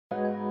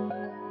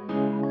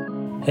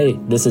Hey,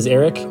 this is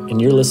Eric,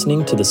 and you're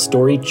listening to the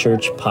Story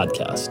Church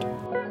podcast.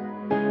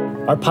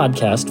 Our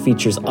podcast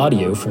features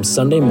audio from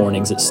Sunday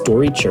mornings at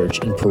Story Church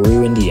in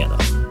Peru, Indiana,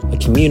 a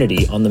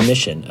community on the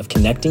mission of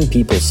connecting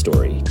people's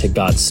story to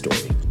God's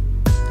story.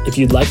 If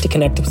you'd like to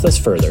connect with us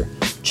further,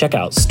 check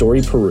out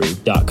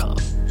storyperu.com.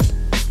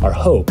 Our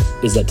hope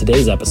is that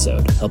today's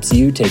episode helps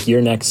you take your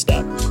next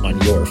step on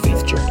your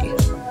faith journey.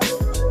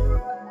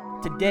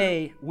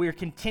 Today, we're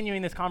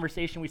continuing this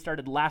conversation we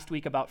started last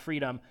week about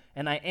freedom,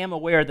 and I am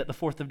aware that the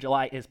 4th of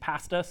July is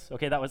past us.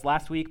 Okay, that was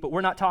last week, but we're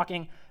not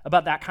talking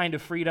about that kind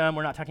of freedom.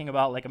 We're not talking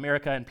about like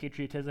America and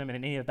patriotism and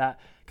any of that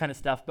kind of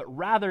stuff, but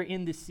rather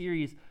in this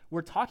series,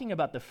 we're talking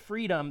about the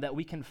freedom that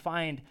we can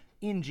find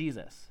in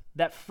Jesus.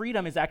 That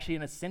freedom is actually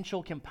an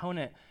essential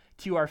component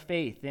to our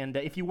faith. And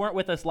if you weren't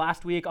with us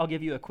last week, I'll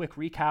give you a quick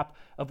recap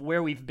of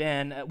where we've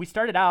been. We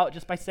started out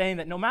just by saying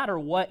that no matter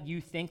what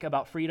you think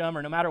about freedom,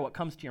 or no matter what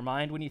comes to your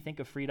mind when you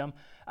think of freedom,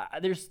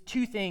 there's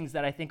two things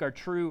that I think are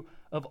true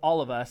of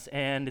all of us,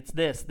 and it's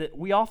this, that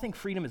we all think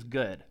freedom is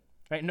good.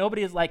 Right?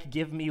 Nobody is like,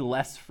 give me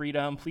less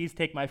freedom, please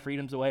take my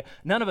freedoms away.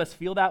 None of us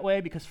feel that way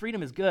because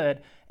freedom is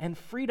good, and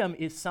freedom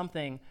is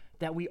something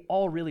that we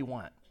all really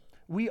want.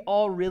 We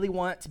all really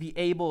want to be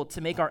able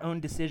to make our own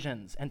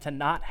decisions and to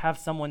not have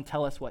someone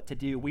tell us what to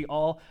do. We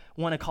all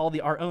want to call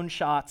our own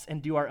shots and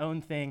do our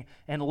own thing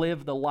and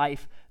live the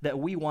life that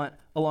we want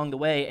along the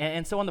way.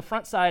 And so on the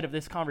front side of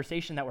this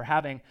conversation that we're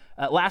having,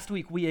 last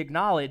week we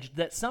acknowledged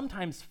that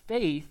sometimes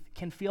faith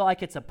can feel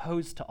like it's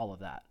opposed to all of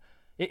that.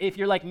 If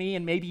you're like me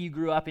and maybe you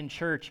grew up in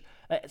church,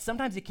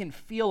 sometimes it can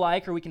feel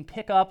like, or we can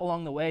pick up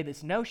along the way,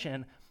 this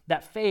notion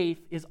that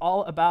faith is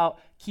all about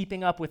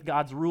keeping up with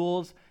God's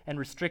rules and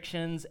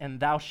restrictions and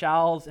thou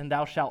shalls and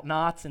thou shalt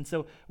nots. And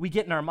so we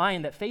get in our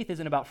mind that faith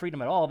isn't about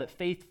freedom at all, that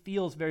faith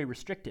feels very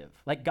restrictive.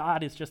 Like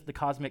God is just the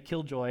cosmic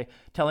killjoy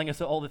telling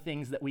us all the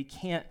things that we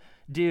can't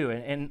do.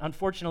 And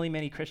unfortunately,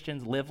 many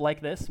Christians live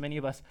like this. Many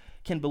of us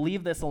can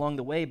believe this along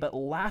the way. But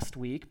last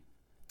week,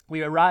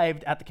 we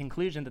arrived at the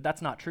conclusion that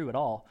that's not true at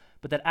all,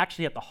 but that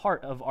actually at the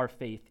heart of our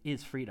faith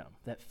is freedom,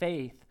 that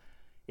faith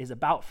is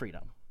about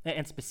freedom.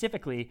 And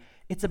specifically,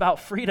 it's about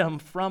freedom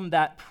from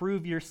that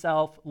prove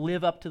yourself,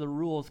 live up to the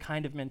rules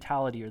kind of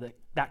mentality, or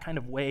that kind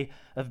of way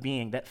of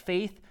being. That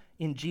faith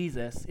in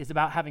Jesus is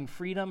about having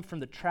freedom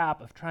from the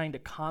trap of trying to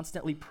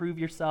constantly prove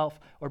yourself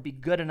or be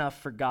good enough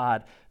for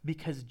God,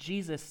 because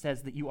Jesus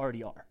says that you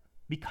already are.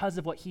 Because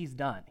of what he's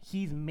done,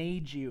 he's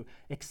made you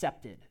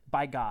accepted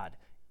by God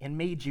and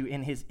made you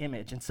in his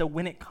image. And so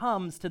when it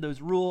comes to those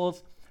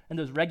rules and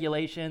those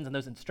regulations and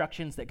those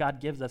instructions that God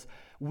gives us,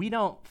 we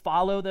don't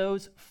follow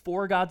those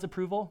for God's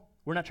approval.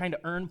 We're not trying to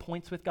earn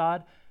points with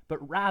God,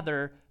 but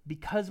rather,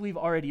 because we've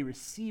already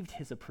received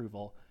his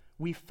approval,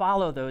 we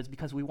follow those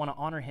because we want to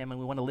honor him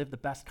and we want to live the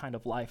best kind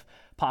of life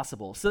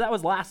possible. So that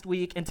was last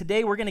week, and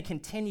today we're going to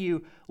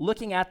continue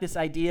looking at this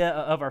idea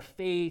of our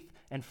faith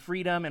and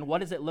freedom and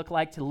what does it look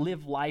like to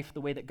live life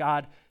the way that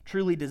God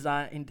truly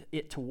designed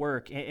it to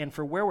work. And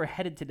for where we're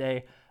headed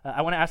today,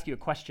 I want to ask you a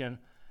question.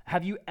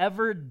 Have you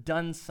ever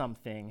done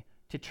something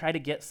to try to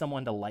get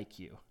someone to like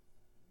you?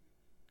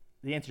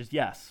 The answer is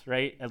yes,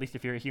 right? At least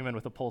if you're a human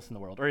with a pulse in the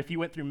world. Or if you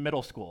went through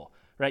middle school,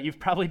 right? You've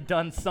probably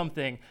done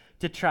something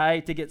to try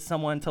to get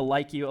someone to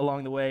like you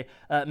along the way.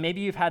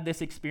 Maybe you've had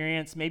this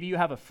experience. Maybe you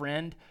have a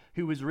friend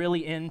who was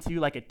really into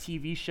like a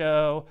TV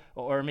show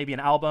or maybe an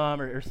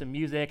album or some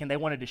music, and they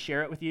wanted to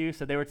share it with you.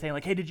 So they were saying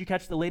like, hey, did you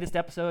catch the latest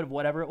episode of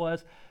whatever it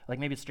was? Like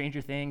maybe it's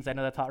Stranger Things. I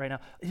know that's hot right now.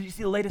 Did you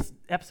see the latest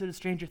episode of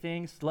Stranger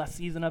Things, the last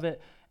season of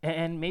it?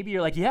 And maybe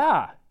you're like,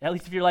 yeah. At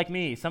least if you're like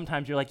me,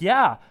 sometimes you're like,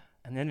 yeah.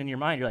 And then in your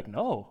mind, you're like,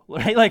 no,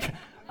 right? Like,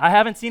 I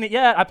haven't seen it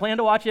yet. I plan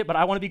to watch it, but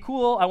I want to be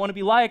cool. I want to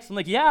be liked. So I'm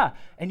like, yeah.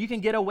 And you can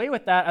get away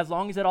with that as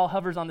long as it all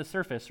hovers on the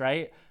surface,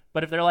 right?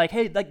 But if they're like,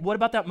 hey, like, what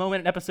about that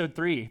moment in episode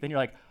 3? Then you're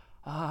like,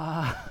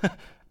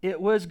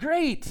 it was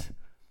great.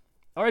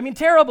 Or I mean,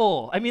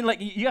 terrible. I mean, like,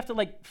 you have to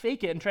like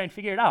fake it and try and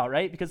figure it out,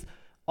 right? Because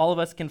all of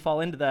us can fall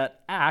into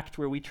that act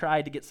where we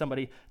try to get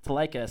somebody to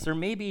like us. Or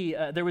maybe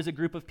there was a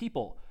group of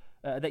people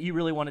that you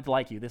really wanted to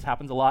like you. This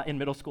happens a lot in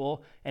middle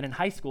school and in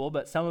high school,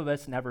 but some of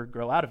us never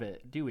grow out of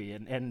it, do we?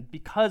 And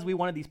because we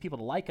wanted these people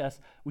to like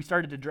us, we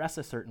started to dress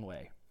a certain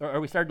way,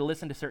 or we started to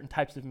listen to certain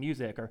types of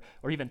music,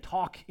 or even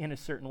talk in a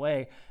certain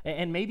way.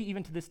 And maybe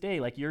even to this day,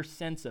 like your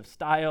sense of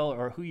style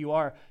or who you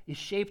are is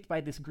shaped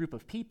by this group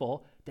of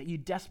people that you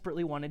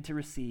desperately wanted to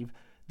receive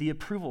the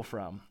approval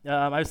from.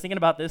 I was thinking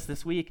about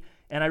this week,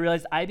 and I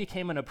realized I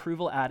became an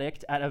approval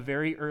addict at a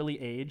very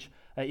early age.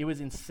 It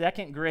was in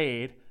 2nd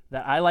grade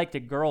that I liked a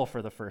girl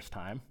for the first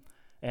time.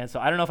 And so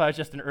I don't know if I was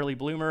just an early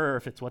bloomer or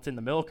if it's what's in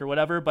the milk or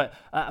whatever, but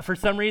for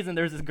some reason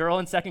there's this girl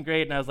in 2nd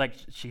grade and I was like,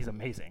 she's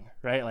amazing,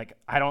 right? Like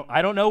I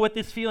don't know what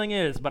this feeling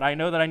is, but I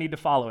know that I need to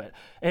follow it.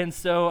 And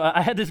so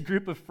I had this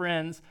group of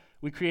friends.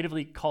 We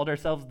creatively called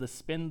ourselves the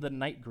Spend the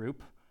Night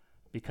group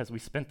because we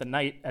spent the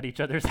night at each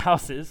other's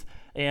houses.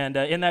 And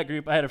in that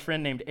group, I had a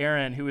friend named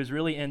Aaron who was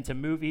really into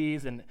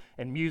movies and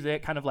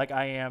music, kind of like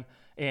I am.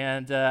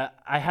 And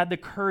I had the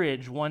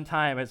courage one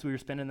time as we were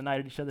spending the night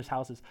at each other's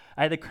houses,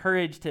 I had the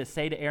courage to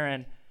say to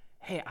Aaron,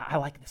 hey, I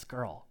like this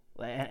girl.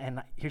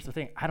 And here's the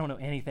thing, I don't know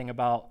anything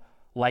about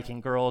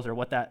liking girls or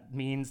what that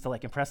means to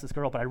like impress this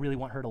girl, but I really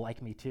want her to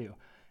like me too.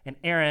 And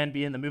Aaron,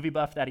 being the movie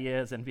buff that he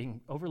is and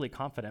being overly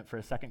confident for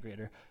a second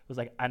grader, was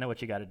like, I know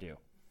what you got to do.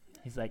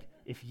 He's like,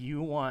 if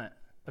you want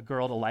a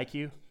girl to like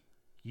you,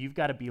 you've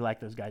got to be like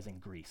those guys in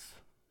Grease.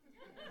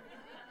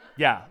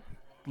 Yeah,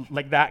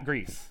 like that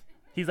Grease.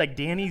 He's like,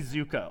 Danny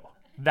Zuko.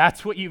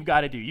 That's what you've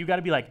got to do. You've got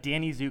to be like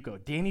Danny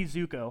Zuko. Danny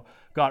Zuko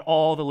got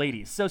all the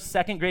ladies. So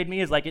second grade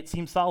me is like, it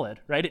seems solid,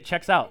 right? It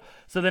checks out.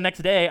 So the next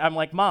day, I'm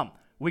like, Mom,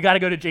 we got to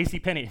go to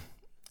JCPenney.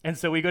 And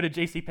so we go to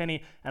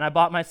JCPenney, and I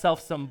bought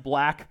myself some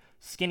black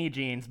skinny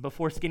jeans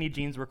before skinny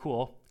jeans were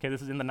cool. Okay,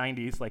 this is in the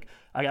 90s. Like,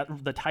 I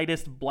got the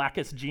tightest,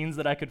 blackest jeans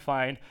that I could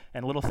find,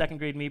 and little second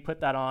grade me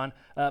put that on.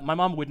 My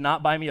mom would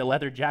not buy me a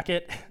leather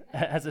jacket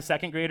as a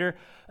second grader,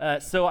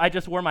 so I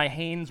just wore my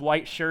Hanes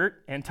white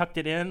shirt and tucked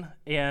it in,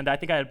 and I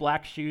think I had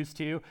black shoes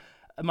too.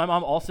 My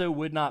mom also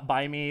would not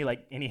buy me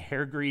like any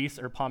hair grease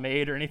or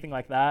pomade or anything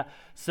like that.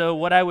 So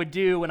what I would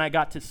do when I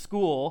got to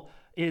school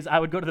is I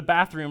would go to the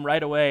bathroom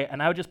right away,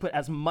 and I would just put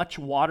as much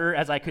water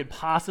as I could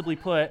possibly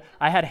put.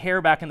 I had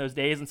hair back in those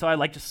days, and so I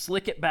like just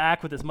slick it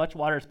back with as much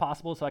water as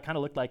possible, so I kind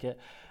of looked like it.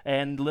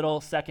 And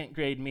little second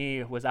grade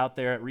me was out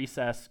there at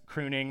recess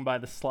crooning by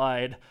the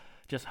slide,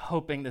 just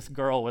hoping this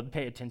girl would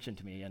pay attention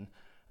to me. And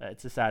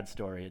it's a sad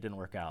story. It didn't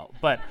work out.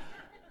 But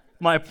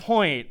my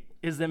point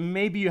is that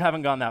maybe you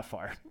haven't gone that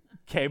far.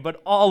 Okay, but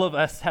all of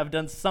us have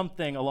done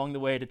something along the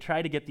way to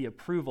try to get the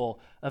approval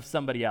of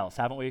somebody else,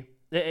 haven't we?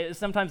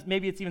 Sometimes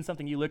maybe it's even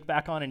something you look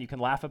back on and you can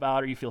laugh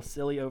about or you feel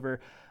silly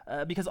over,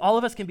 because all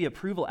of us can be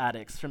approval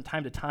addicts from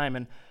time to time.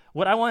 And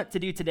what I want to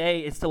do today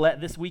is to let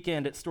this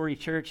weekend at Story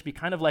Church be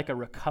kind of like a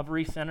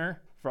recovery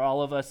center for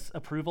all of us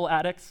approval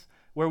addicts,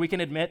 where we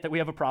can admit that we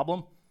have a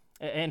problem.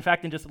 In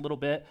fact, in just a little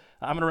bit,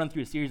 I'm going to run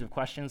through a series of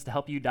questions to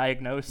help you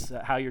diagnose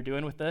how you're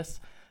doing with this.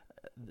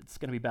 It's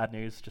going to be bad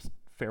news, just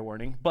fair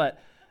warning. But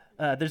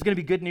there's going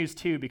to be good news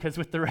too, because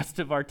with the rest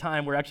of our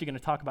time, we're actually going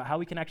to talk about how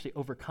we can actually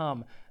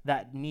overcome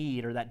that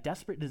need or that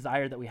desperate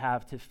desire that we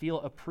have to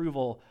feel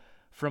approval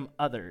from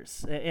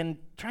others. And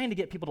trying to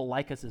get people to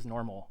like us is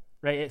normal,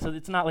 right? So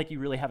it's not like you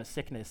really have a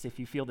sickness if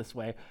you feel this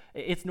way.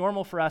 It's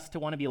normal for us to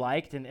want to be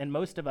liked, and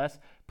most of us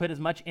put as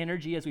much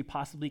energy as we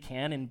possibly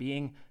can in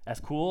being as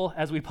cool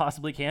as we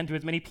possibly can to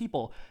as many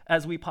people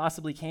as we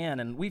possibly can.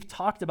 And we've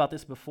talked about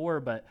this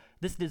before, but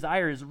this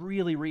desire is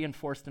really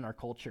reinforced in our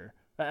culture.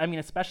 I mean,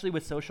 especially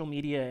with social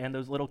media and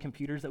those little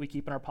computers that we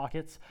keep in our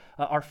pockets,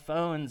 our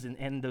phones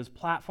and those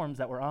platforms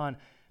that we're on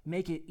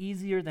make it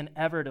easier than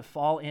ever to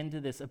fall into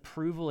this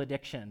approval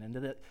addiction,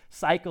 into the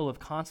cycle of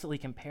constantly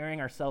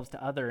comparing ourselves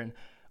to other. And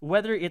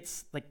whether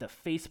it's like the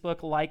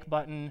Facebook like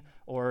button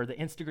or the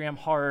Instagram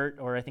heart,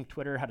 or I think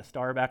Twitter had a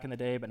star back in the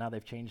day, but now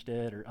they've changed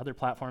it, or other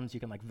platforms you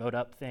can like vote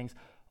up things,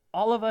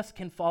 all of us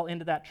can fall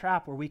into that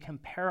trap where we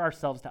compare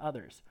ourselves to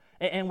others,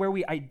 and where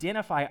we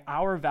identify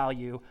our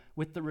value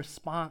with the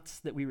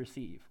response that we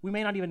receive. We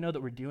may not even know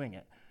that we're doing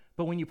it,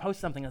 but when you post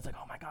something that's like,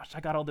 oh my gosh,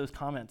 I got all those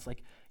comments,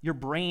 like your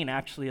brain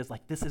actually is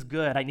like, this is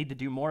good, I need to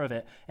do more of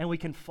it. And we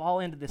can fall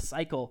into this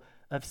cycle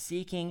of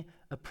seeking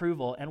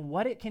approval and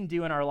what it can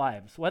do in our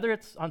lives, whether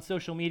it's on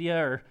social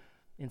media or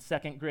in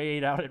second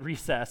grade out at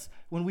recess.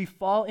 When we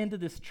fall into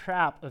this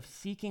trap of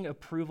seeking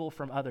approval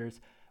from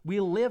others, we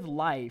live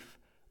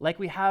life like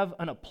we have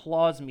an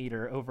applause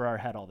meter over our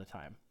head all the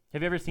time.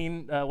 Have you ever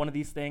seen one of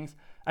these things?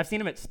 I've seen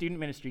them at student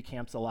ministry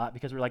camps a lot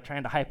because we're like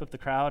trying to hype up the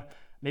crowd.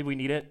 Maybe we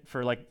need it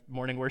for like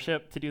morning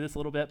worship to do this a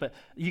little bit, but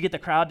you get the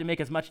crowd to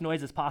make as much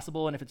noise as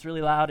possible, and if it's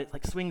really loud, it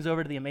like swings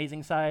over to the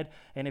amazing side,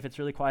 and if it's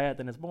really quiet,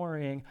 then it's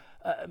boring.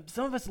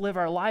 Some of us live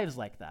our lives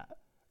like that,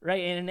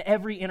 right? And in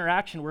every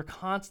interaction, we're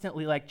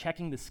constantly like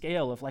checking the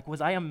scale of like,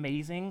 was I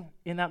amazing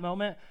in that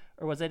moment,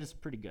 or was I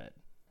just pretty good,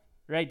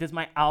 right? Does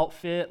my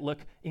outfit look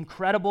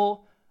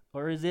incredible,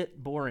 or is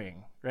it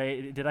boring,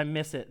 right? Did I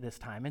miss it this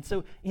time? And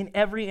so in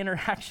every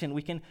interaction,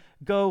 we can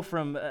go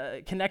from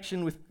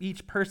connection with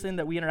each person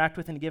that we interact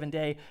with in a given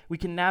day. We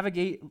can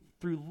navigate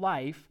through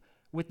life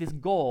with this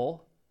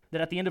goal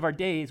that at the end of our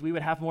days, we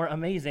would have more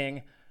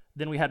amazing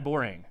than we had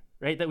boring,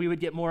 right? That we would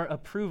get more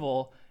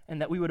approval and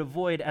that we would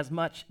avoid as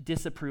much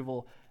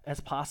disapproval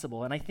as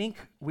possible. And I think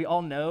we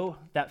all know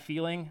that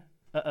feeling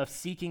of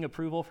seeking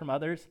approval from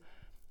others.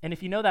 And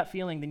if you know that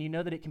feeling, then you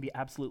know that it can be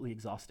absolutely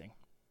exhausting.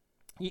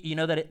 You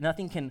know that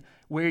nothing can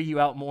wear you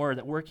out more,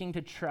 that working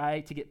to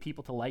try to get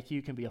people to like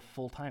you can be a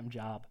full-time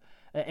job.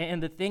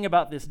 And the thing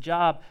about this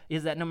job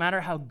is that no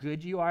matter how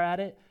good you are at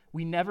it,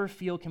 we never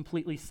feel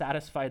completely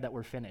satisfied that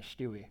we're finished,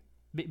 do we?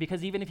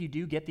 Because even if you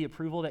do get the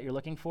approval that you're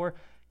looking for,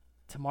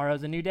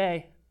 tomorrow's a new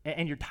day,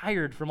 and you're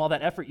tired from all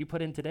that effort you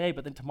put in today,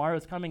 but then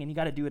tomorrow's coming and you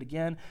got to do it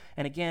again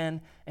and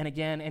again and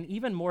again. And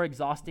even more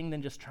exhausting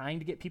than just trying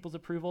to get people's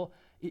approval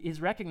is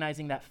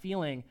recognizing that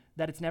feeling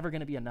that it's never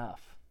going to be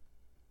enough.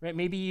 Right?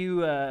 Maybe you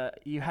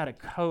had a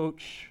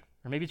coach,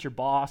 or maybe it's your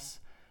boss,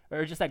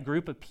 or just that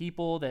group of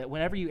people that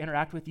whenever you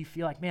interact with, you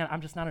feel like, man,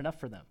 I'm just not enough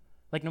for them.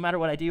 Like no matter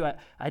what I do,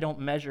 I don't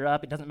measure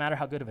up. It doesn't matter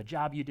how good of a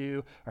job you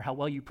do, or how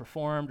well you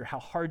performed, or how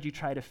hard you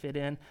try to fit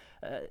in.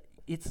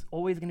 it's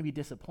always going to be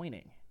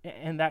disappointing.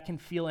 And that can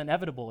feel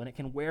inevitable, and it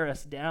can wear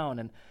us down.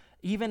 And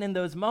even in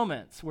those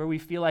moments where we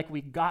feel like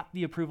we got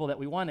the approval that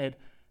we wanted,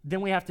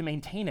 then we have to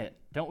maintain it,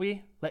 don't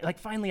we? Like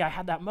finally I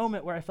had that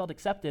moment where I felt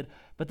accepted,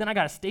 but then I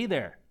got to stay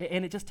there.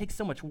 And it just takes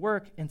so much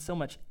work and so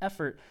much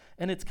effort.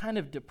 And it's kind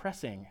of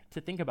depressing to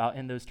think about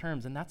in those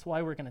terms. And that's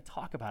why we're going to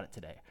talk about it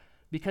today.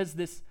 Because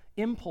this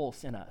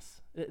impulse in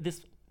us,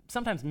 this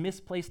sometimes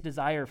misplaced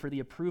desire for the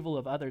approval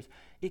of others,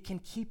 it can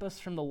keep us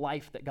from the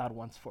life that God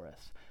wants for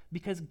us.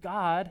 Because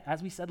God,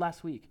 as we said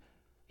last week,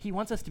 he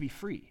wants us to be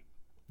free.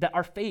 That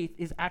our faith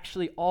is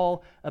actually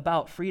all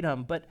about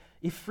freedom. But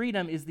if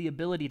freedom is the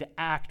ability to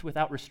act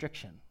without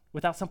restriction,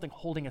 without something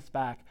holding us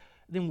back,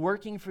 then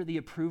working for the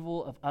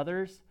approval of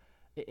others,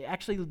 it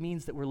actually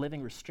means that we're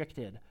living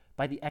restricted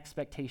by the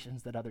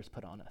expectations that others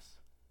put on us.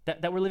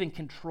 That we're living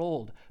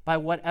controlled by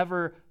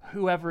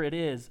whoever it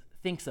is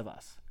thinks of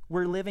us.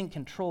 We're living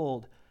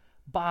controlled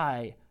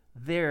by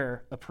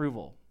their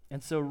approval.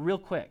 And so real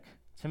quick,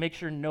 to make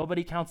sure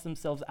nobody counts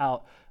themselves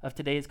out of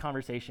today's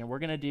conversation, we're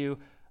going to do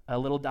a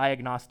little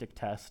diagnostic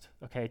test,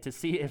 okay, to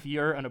see if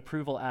you're an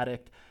approval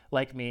addict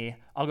like me.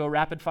 I'll go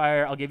rapid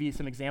fire. I'll give you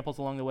some examples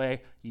along the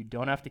way. You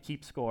don't have to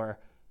keep score,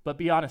 but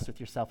be honest with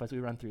yourself as we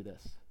run through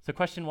this. So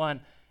question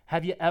 1,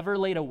 have you ever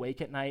laid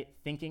awake at night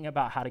thinking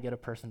about how to get a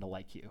person to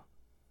like you?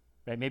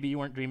 Right? Maybe you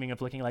weren't dreaming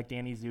of looking like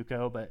Danny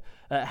Zuko, but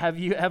have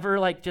you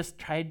ever just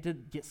tried to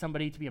get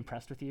somebody to be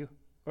impressed with you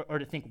or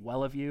to think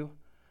well of you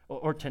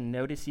or to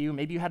notice you?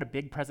 Maybe you had a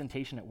big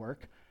presentation at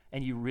work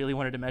and you really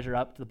wanted to measure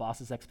up to the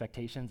boss's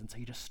expectations, and so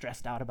you just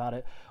stressed out about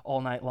it all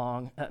night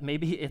long.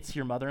 Maybe it's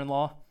your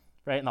mother-in-law,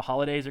 right? And the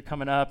holidays are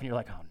coming up and you're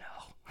like, oh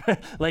no.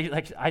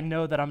 like I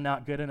know that I'm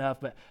not good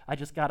enough, but I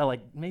just gotta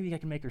maybe I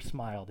can make her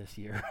smile this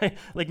year,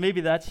 right?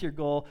 Maybe that's your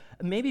goal.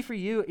 Maybe for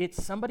you,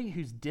 it's somebody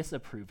who's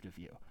disapproved of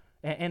you.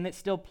 And it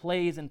still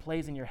plays and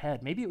plays in your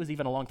head. Maybe it was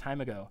even a long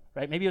time ago,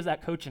 right? Maybe it was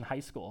that coach in high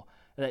school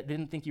that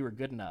didn't think you were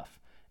good enough,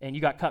 and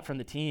you got cut from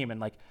the team.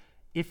 And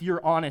if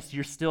you're honest,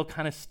 you're still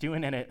kind of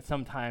stewing in it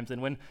sometimes.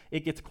 And when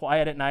it gets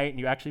quiet at night and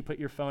you actually put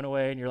your phone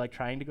away and you're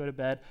trying to go to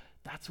bed,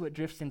 that's what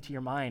drifts into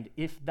your mind.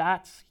 If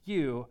that's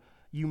you,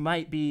 you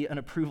might be an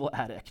approval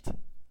addict.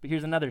 But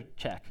here's another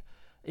check.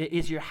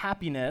 Is your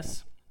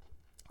happiness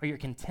or your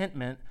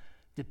contentment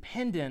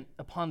dependent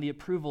upon the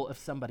approval of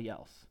somebody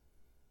else?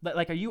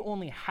 Are you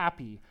only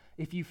happy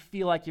if you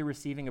feel like you're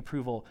receiving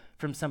approval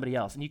from somebody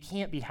else? And you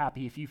can't be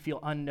happy if you feel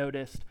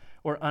unnoticed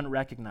or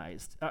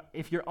unrecognized.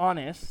 If you're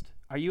honest,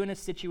 are you in a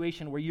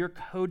situation where you're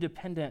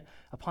codependent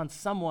upon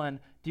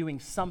someone doing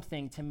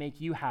something to make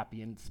you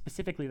happy? And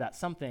specifically that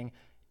something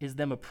is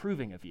them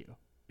approving of you,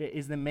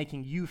 is them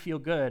making you feel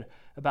good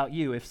about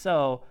you. If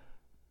so,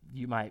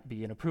 you might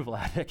be an approval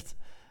addict.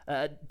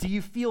 Do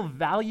you feel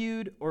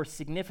valued or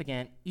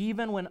significant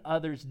even when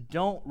others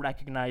don't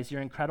recognize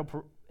your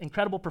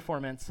incredible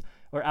performance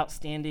or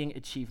outstanding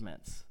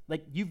achievements?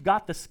 You've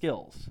got the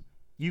skills,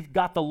 you've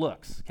got the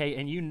looks, okay,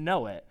 and you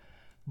know it,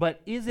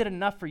 but is it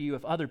enough for you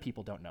if other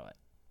people don't know it?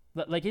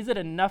 Is it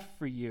enough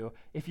for you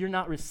if you're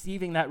not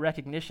receiving that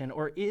recognition,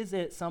 or is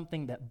it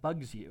something that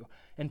bugs you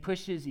and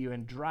pushes you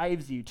and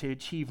drives you to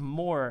achieve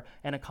more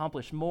and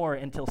accomplish more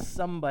until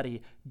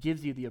somebody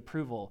gives you the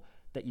approval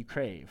that you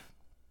crave?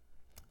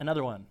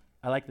 Another one,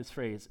 I like this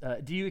phrase.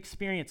 Do you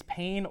experience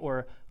pain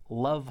or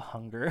love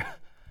hunger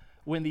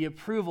when the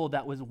approval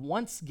that was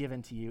once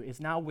given to you is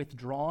now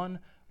withdrawn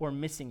or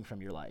missing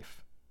from your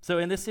life? So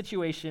in this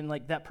situation,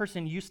 that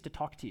person used to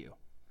talk to you,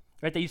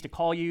 right? They used to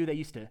call you, they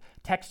used to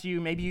text you,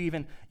 maybe you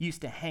even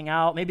used to hang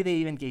out, maybe they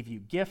even gave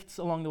you gifts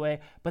along the way,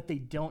 but they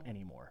don't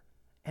anymore,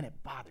 and it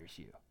bothers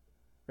you,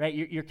 right?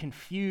 You're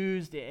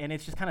confused, and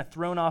it's just kind of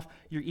thrown off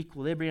your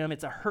equilibrium.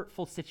 It's a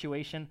hurtful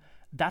situation.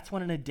 That's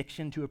what an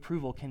addiction to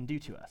approval can do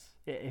to us,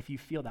 if you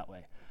feel that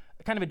way.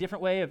 Kind of a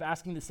different way of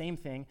asking the same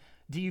thing.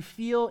 Do you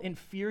feel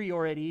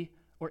inferiority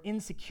or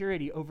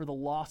insecurity over the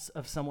loss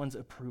of someone's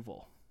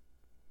approval?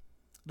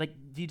 Do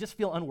you just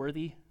feel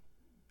unworthy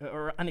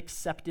or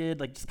unaccepted,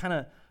 just kind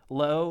of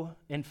low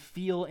and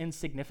feel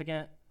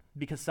insignificant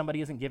because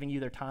somebody isn't giving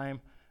you their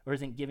time or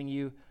isn't giving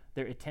you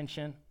their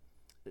attention?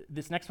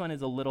 This next one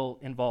is a little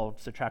involved,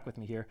 so track with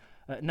me here.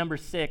 Number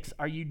 6,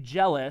 are you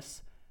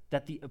jealous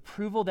that the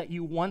approval that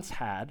you once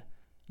had,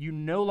 you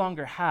no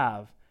longer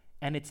have,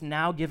 and it's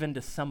now given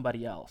to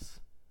somebody else?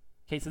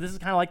 Okay, so this is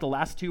kind of like the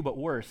last two, but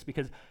worse,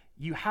 because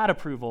you had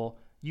approval,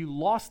 you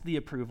lost the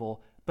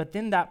approval, but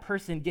then that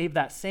person gave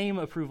that same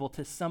approval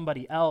to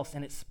somebody else,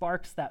 and it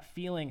sparks that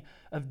feeling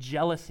of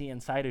jealousy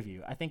inside of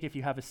you. I think if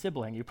you have a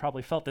sibling, you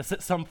probably felt this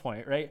at some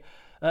point, right?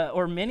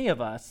 Or many of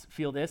us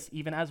feel this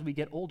even as we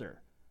get older.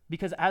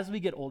 Because as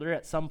we get older,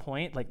 at some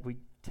point, we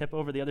tip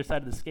over the other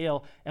side of the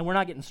scale, and we're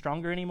not getting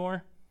stronger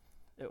anymore.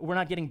 We're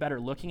not getting better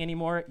looking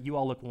anymore. You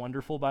all look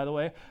wonderful, by the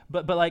way.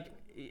 But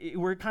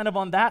we're kind of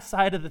on that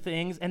side of the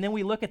things, and then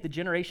we look at the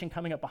generation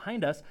coming up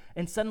behind us,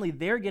 and suddenly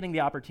they're getting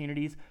the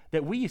opportunities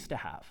that we used to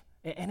have,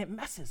 and it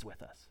messes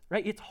with us,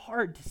 right? It's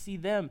hard to see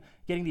them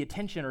getting the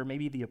attention or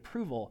maybe the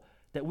approval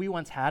that we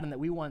once had and that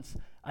we once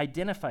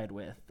identified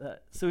with.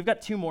 So we've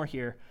got 2 more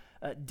here.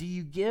 Do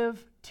you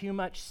give too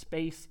much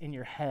space in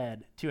your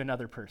head to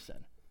another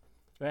person?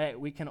 Right?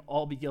 We can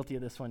all be guilty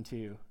of this one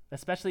too,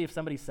 especially if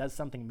somebody says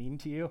something mean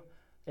to you.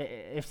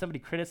 If somebody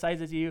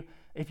criticizes you,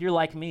 if you're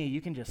like me,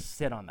 you can just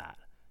sit on that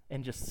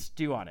and just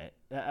stew on it.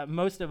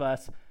 Most of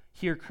us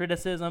hear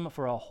criticism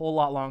for a whole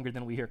lot longer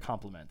than we hear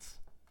compliments.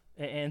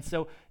 And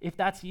so if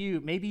that's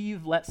you, maybe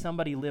you've let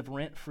somebody live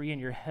rent-free in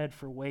your head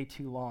for way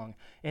too long,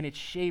 and it's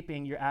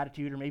shaping your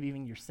attitude or maybe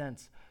even your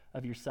sense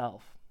of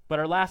yourself. But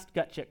our last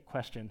gut check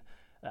question,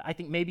 I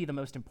think maybe the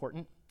most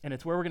important, and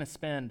it's where we're going to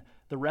spend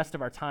the rest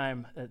of our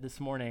time this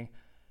morning,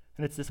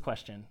 and it's this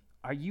question: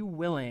 are you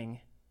willing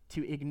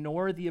to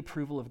ignore the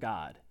approval of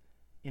God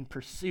in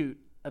pursuit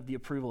of the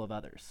approval of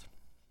others?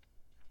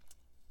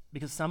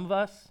 Because some of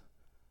us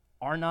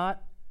are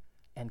not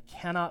and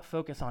cannot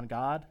focus on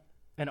God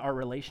and our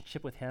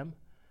relationship with him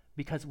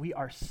because we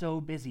are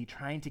so busy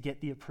trying to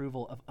get the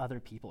approval of other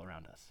people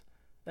around us.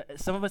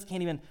 Some of us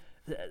can't even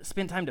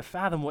spend time to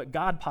fathom what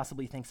God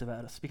possibly thinks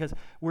about us because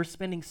we're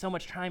spending so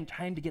much time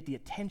trying to get the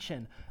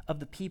attention of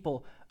the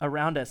people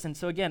around us. And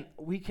so again,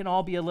 we can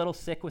all be a little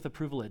sick with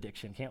approval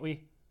addiction, can't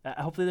we?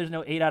 Hopefully there's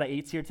no 8 out of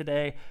 8s here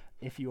today.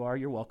 If you are,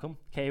 you're welcome,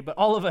 okay? But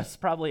all of us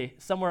probably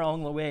somewhere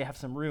along the way have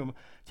some room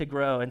to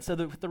grow. And so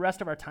the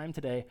rest of our time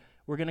today,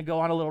 we're going to go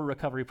on a little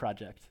recovery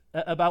project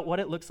about what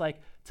it looks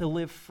like to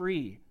live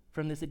free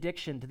from this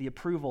addiction to the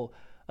approval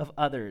of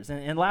others.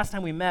 And last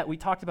time we met, we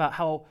talked about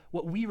how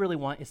what we really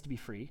want is to be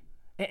free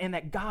and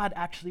that God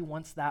actually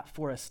wants that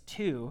for us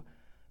too.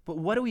 But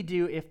what do we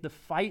do if the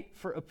fight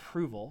for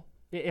approval,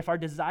 if our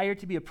desire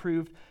to be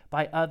approved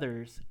by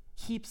others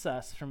keeps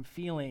us from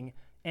feeling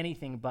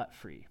anything but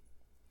free?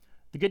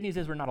 The good news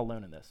is we're not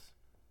alone in this.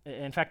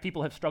 In fact,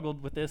 people have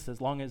struggled with this as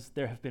long as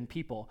there have been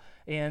people.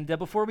 And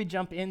before we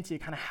jump into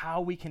kind of how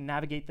we can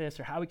navigate this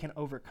or how we can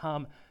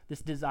overcome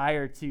this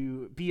desire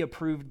to be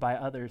approved by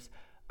others,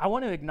 I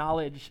want to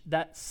acknowledge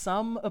that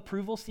some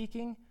approval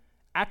seeking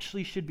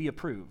actually should be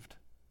approved.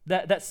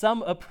 That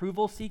some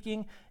approval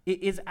seeking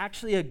is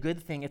actually a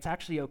good thing. It's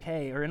actually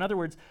okay. Or in other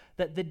words,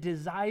 that the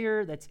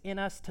desire that's in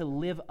us to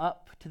live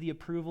up to the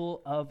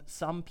approval of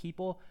some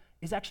people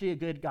is actually a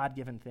good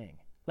God-given thing.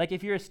 Like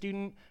if you're a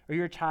student or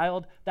you're a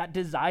child, that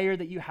desire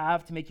that you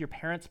have to make your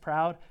parents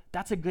proud,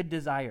 that's a good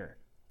desire.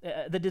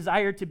 The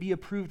desire to be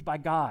approved by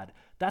God,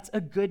 that's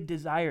a good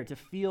desire, to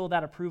feel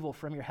that approval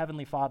from your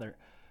Heavenly Father.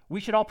 We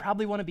should all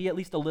probably want to be at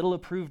least a little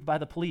approved by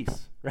the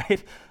police,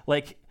 right?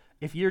 Like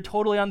if you're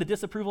totally on the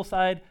disapproval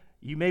side,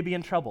 you may be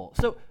in trouble.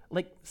 So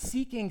like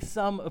seeking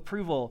some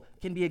approval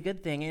can be a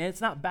good thing, and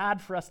it's not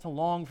bad for us to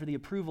long for the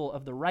approval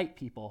of the right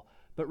people,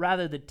 but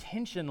rather the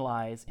tension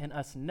lies in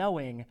us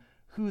knowing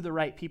who the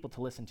right people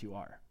to listen to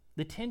are.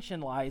 The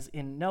tension lies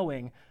in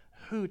knowing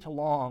who to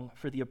long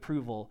for the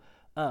approval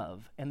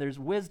of. And there's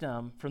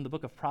wisdom from the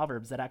book of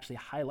Proverbs that actually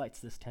highlights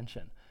this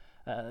tension.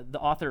 The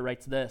author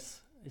writes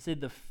this. He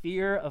said, "The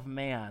fear of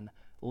man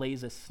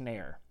lays a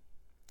snare,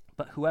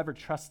 but whoever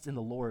trusts in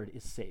the Lord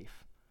is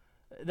safe."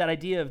 That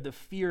idea of the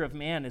fear of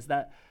man is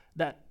that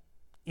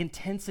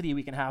intensity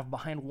we can have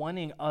behind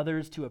wanting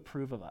others to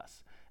approve of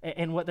us.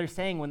 And what they're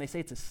saying when they say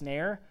it's a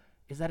snare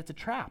is that it's a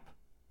trap,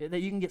 that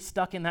you can get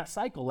stuck in that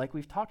cycle like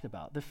we've talked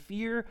about. The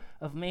fear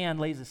of man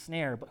lays a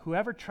snare, but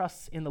whoever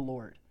trusts in the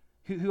Lord,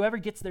 whoever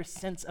gets their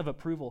sense of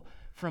approval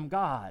from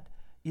God,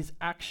 is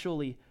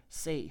actually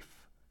safe.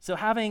 So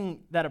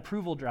having that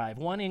approval drive,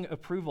 wanting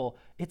approval,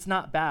 it's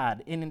not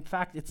bad. And in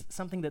fact, it's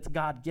something that's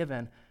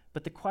God-given.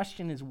 But the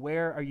question is,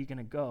 where are you going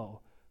to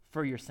go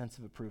for your sense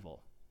of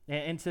approval?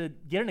 And to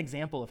get an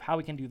example of how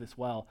we can do this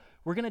well,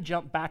 we're going to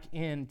jump back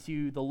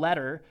into the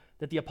letter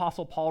that the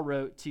Apostle Paul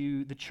wrote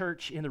to the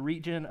church in the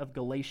region of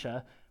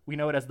Galatia. We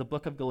know it as the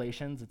book of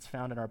Galatians. It's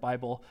found in our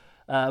Bible.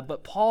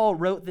 But Paul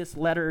wrote this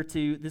letter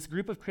to this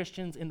group of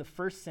Christians in the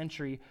first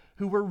century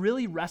who were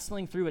really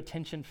wrestling through a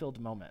tension-filled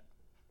moment.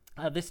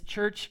 This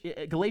church,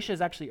 Galatia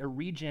is actually a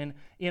region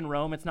in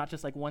Rome. It's not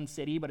just like one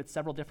city, but it's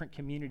several different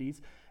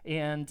communities.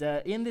 And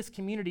in this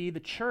community, the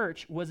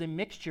church was a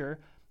mixture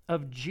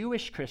of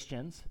Jewish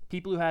Christians,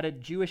 people who had a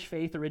Jewish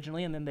faith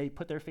originally, and then they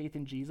put their faith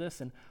in Jesus.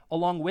 And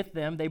along with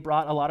them, they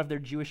brought a lot of their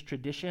Jewish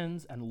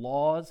traditions and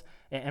laws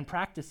and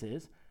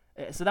practices.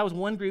 So that was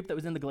one group that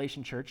was in the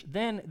Galatian church.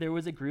 Then there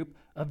was a group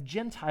of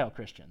Gentile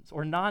Christians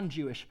or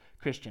non-Jewish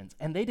Christians,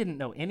 and they didn't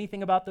know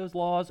anything about those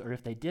laws, or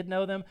if they did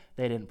know them,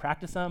 they didn't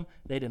practice them,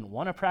 they didn't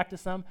want to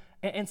practice them.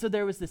 And so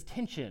there was this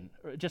tension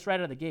just right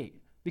out of the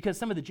gate, because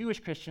some of the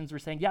Jewish Christians were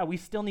saying, yeah, we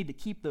still need to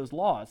keep those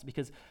laws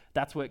because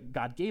that's what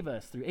God gave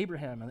us through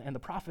Abraham and the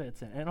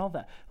prophets and all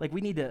that. Like,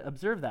 we need to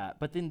observe that.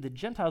 But then the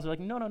Gentiles are like,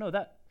 no,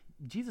 that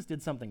Jesus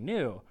did something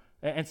new.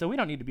 And so we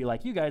don't need to be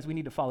like you guys. We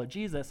need to follow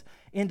Jesus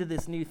into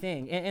this new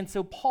thing. And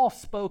so Paul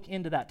spoke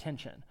into that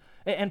tension.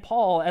 And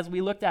Paul, as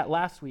we looked at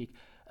last week,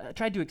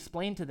 tried to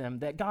explain to them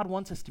that God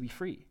wants us to be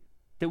free,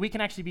 that we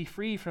can actually be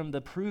free from the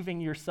proving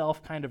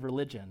yourself kind of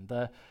religion,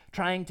 the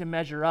trying to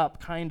measure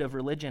up kind of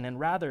religion, and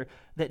rather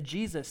that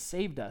Jesus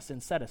saved us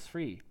and set us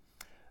free.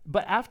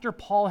 But after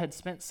Paul had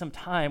spent some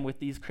time with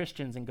these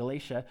Christians in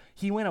Galatia,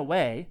 he went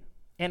away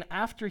And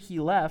after he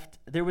left,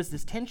 there was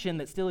this tension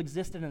that still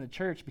existed in the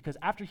church because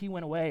after he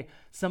went away,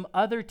 some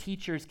other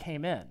teachers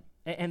came in.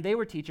 And they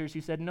were teachers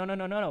who said,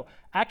 no.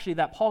 Actually,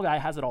 that Paul guy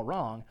has it all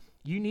wrong.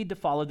 You need to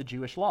follow the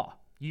Jewish law.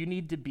 You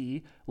need to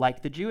be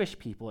like the Jewish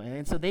people.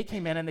 And so they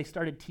came in and they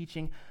started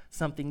teaching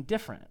something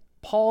different.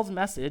 Paul's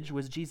message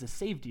was Jesus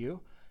saved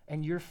you,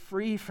 and you're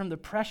free from the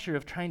pressure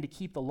of trying to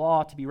keep the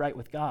law to be right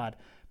with God.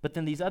 But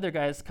then these other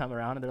guys come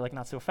around and they're like,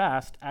 not so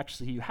fast.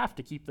 Actually, you have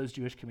to keep those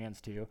Jewish commands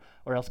too,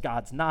 or else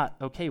God's not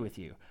okay with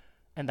you.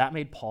 And that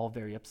made Paul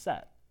very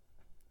upset,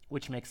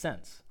 which makes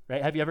sense,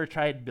 right? Have you ever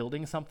tried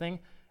building something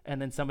and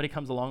then somebody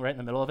comes along right in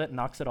the middle of it and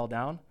knocks it all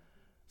down?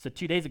 So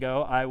 2 days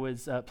ago, I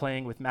was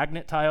playing with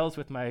magnet tiles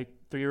with my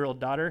 3-year-old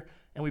daughter,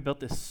 and we built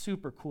this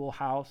super cool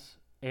house,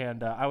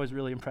 and I was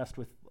really impressed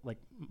with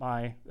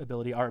my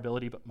ability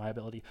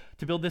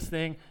to build this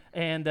thing.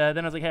 And then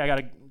I was like, hey, I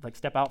gotta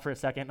step out for a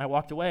second. And I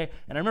walked away,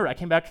 and I remember I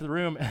came back to the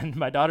room, and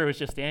my daughter was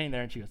just standing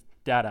there, and she goes,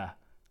 Dada,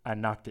 I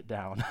knocked it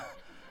down.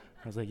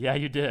 I was like, yeah,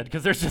 you did,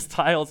 because there's just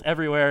tiles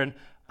everywhere, and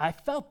I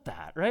felt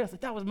that, right? I was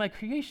like, that was my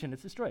creation,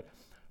 it's destroyed.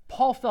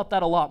 Paul felt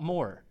that a lot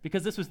more,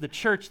 because this was the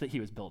church that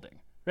he was building.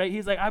 Right?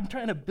 He's like, I'm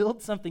trying to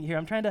build something here.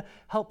 I'm trying to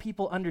help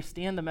people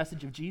understand the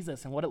message of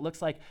Jesus and what it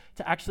looks like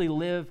to actually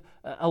live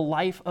a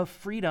life of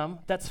freedom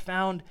that's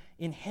found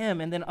in him.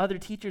 And then other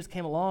teachers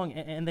came along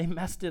and they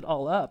messed it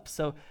all up.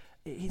 So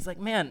he's like,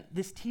 man,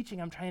 this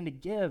teaching I'm trying to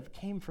give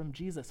came from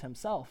Jesus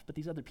himself, but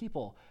these other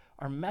people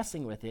are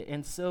messing with it.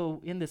 And so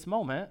in this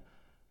moment,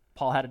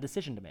 Paul had a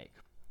decision to make.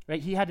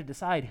 Right? He had to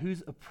decide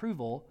whose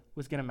approval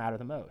was going to matter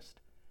the most.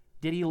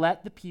 Did he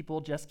let the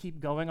people just keep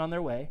going on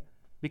their way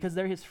because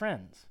they're his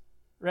friends?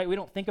 Right? We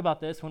don't think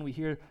about this when we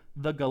hear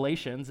the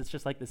Galatians. It's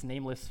just like this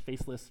nameless,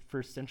 faceless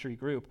first century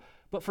group.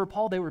 But for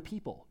Paul, they were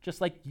people,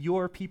 just like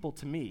your people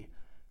to me.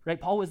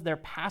 Right? Paul was their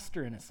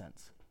pastor in a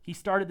sense. He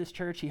started this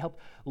church. He helped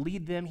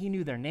lead them. He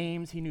knew their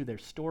names. He knew their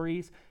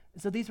stories.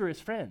 And so these were his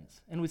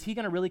friends. And was he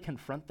going to really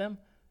confront them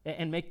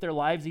and make their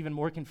lives even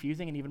more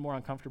confusing and even more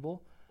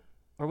uncomfortable?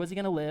 Or was he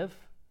going to live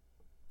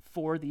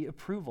for the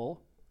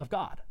approval of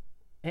God?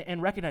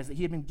 And recognize that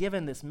he had been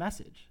given this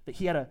message, that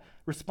he had a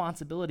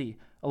responsibility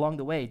along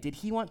the way. Did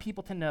he want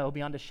people to know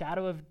beyond a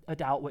shadow of a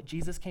doubt what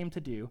Jesus came to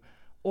do,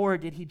 or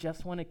did he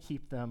just want to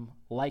keep them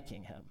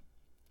liking him?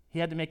 He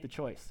had to make the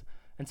choice.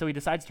 And so he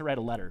decides to write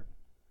a letter.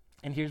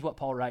 And here's what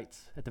Paul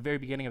writes at the very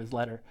beginning of his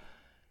letter.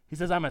 He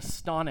says, I'm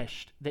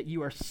astonished that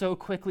you are so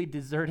quickly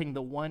deserting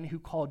the one who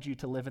called you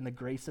to live in the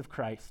grace of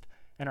Christ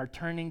and are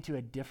turning to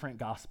a different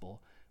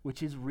gospel,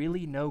 which is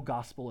really no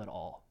gospel at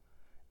all.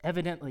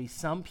 Evidently,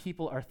 some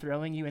people are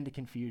throwing you into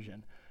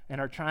confusion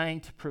and are trying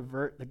to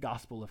pervert the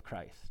gospel of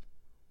Christ.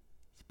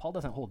 See, Paul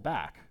doesn't hold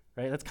back,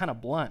 right? That's kind of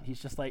blunt.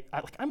 He's just like,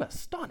 I'm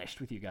astonished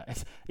with you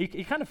guys.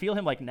 You kind of feel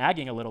him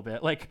nagging a little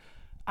bit.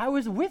 I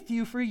was with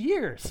you for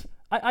years.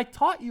 I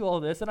taught you all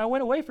this, and I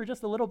went away for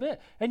just a little bit,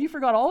 and you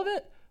forgot all of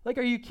it?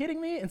 Are you kidding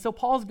me? And so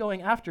Paul's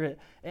going after it,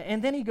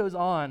 and then he goes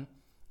on,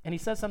 and he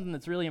says something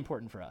that's really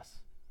important for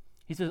us.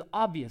 He says,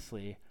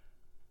 obviously,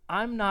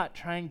 I'm not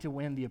trying to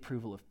win the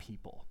approval of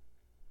people,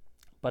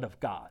 but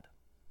of God.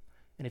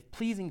 And if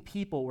pleasing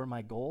people were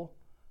my goal,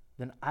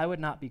 then I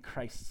would not be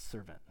Christ's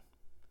servant.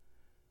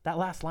 That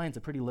last line's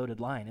a pretty loaded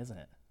line, isn't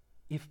it?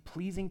 If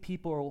pleasing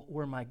people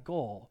were my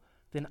goal,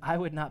 then I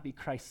would not be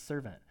Christ's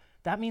servant.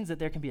 That means that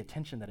there can be a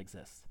tension that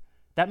exists.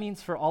 That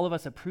means for all of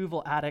us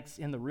approval addicts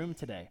in the room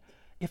today,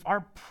 if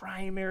our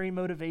primary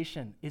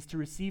motivation is to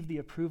receive the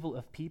approval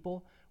of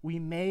people, we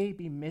may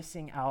be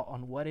missing out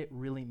on what it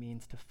really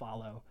means to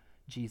follow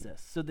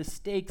Jesus. So the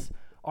stakes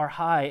are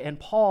high, and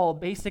Paul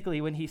basically,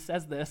 when he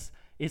says this,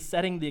 is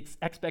setting the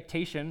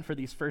expectation for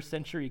these first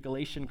century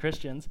Galatian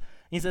Christians.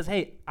 He says,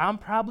 hey, I'm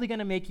probably going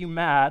to make you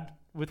mad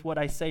with what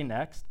I say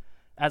next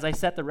as I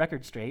set the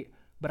record straight,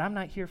 but I'm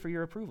not here for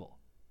your approval.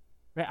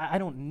 Right? I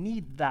don't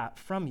need that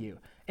from you.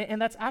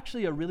 And that's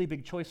actually a really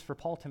big choice for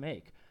Paul to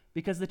make,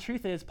 because the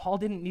truth is Paul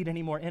didn't need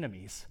any more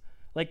enemies.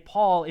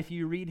 Paul, if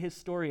you read his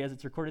story as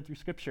it's recorded through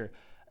Scripture,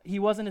 he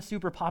wasn't a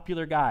super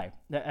popular guy,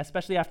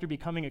 especially after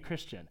becoming a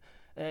Christian.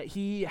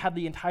 He had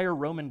the entire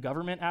Roman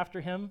government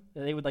after him.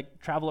 They would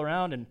travel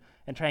around and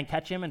try and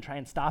catch him and try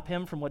and stop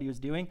him from what he was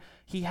doing.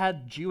 He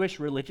had Jewish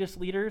religious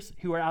leaders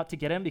who were out to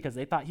get him because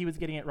they thought he was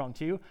getting it wrong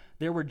too.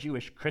 There were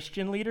Jewish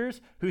Christian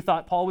leaders who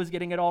thought Paul was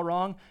getting it all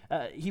wrong.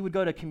 He would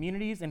go to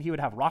communities and he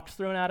would have rocks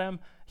thrown at him.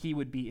 He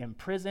would be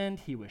imprisoned.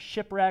 He was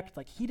shipwrecked.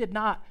 He did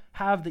not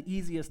have the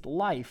easiest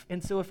life.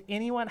 And so if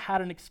anyone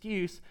had an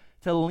excuse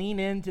to lean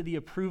into the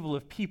approval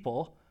of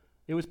people,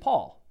 it was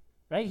Paul,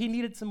 right? He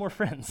needed some more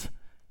friends.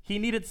 He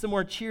needed some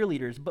more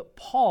cheerleaders, but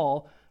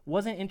Paul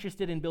wasn't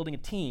interested in building a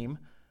team.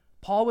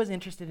 Paul was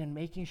interested in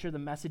making sure the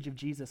message of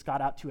Jesus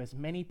got out to as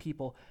many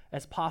people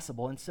as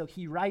possible. And so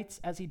he writes,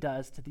 as he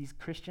does, to these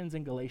Christians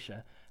in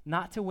Galatia,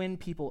 not to win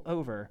people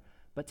over,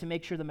 but to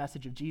make sure the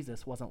message of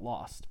Jesus wasn't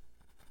lost.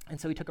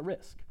 And so he took a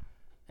risk,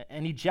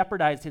 and he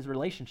jeopardized his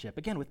relationship,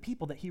 again, with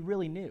people that he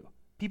really knew,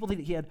 people that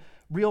he had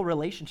real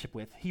relationship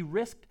with. He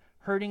risked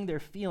hurting their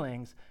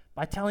feelings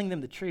by telling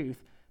them the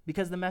truth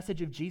because the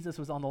message of Jesus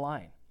was on the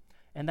line.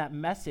 And that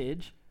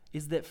message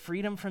is that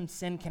freedom from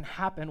sin can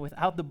happen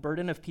without the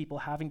burden of people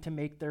having to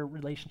make their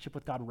relationship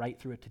with God right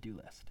through a to-do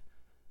list.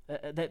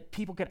 That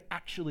people could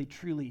actually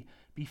truly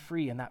be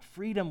free. And that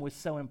freedom was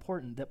so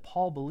important that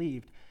Paul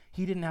believed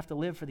he didn't have to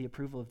live for the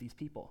approval of these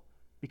people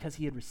because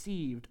he had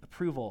received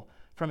approval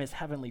from his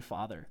heavenly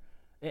Father.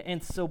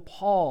 And so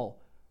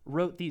Paul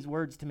wrote these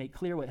words to make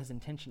clear what his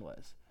intention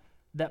was,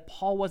 that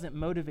Paul wasn't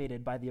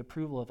motivated by the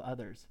approval of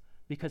others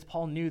because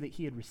Paul knew that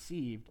he had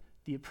received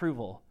the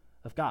approval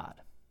of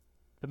God.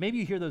 But maybe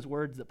you hear those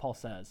words that Paul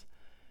says,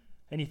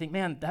 and you think,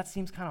 man, that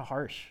seems kind of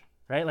harsh,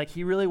 right? Like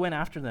he really went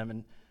after them,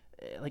 and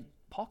like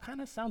Paul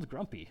kind of sounds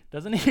grumpy,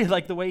 doesn't he?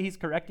 Like the way he's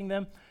correcting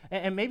them.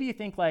 And maybe you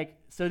think like,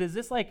 so does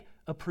this like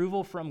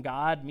approval from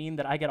God mean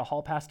that I get a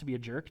hall pass to be a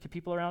jerk to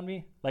people around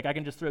me? Like I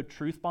can just throw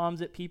truth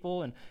bombs at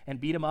people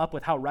and beat them up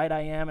with how right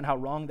I am and how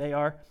wrong they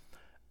are?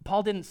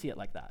 Paul didn't see it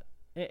like that.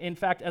 In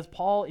fact, as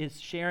Paul is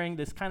sharing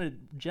this kind of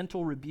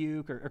gentle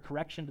rebuke or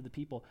correction to the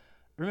people,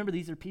 remember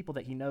these are people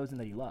that he knows and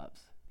that he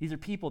loves. These are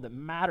people that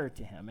matter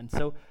to him. And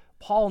so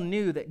Paul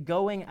knew that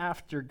going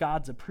after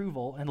God's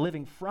approval and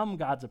living from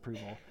God's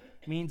approval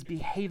means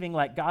behaving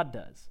like God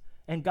does.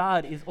 And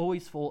God is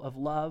always full of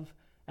love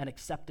and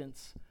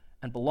acceptance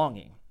and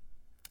belonging.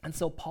 And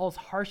so Paul's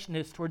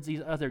harshness towards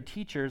these other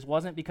teachers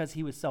wasn't because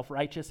he was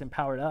self-righteous and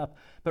powered up,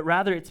 but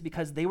rather it's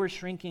because they were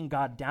shrinking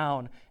God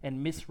down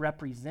and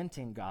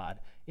misrepresenting God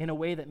in a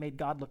way that made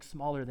God look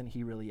smaller than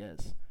he really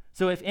is.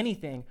 So if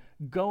anything,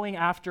 going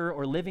after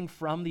or living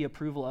from the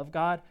approval of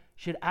God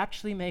should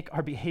actually make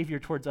our behavior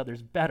towards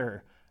others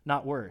better,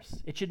 not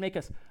worse. It should make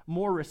us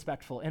more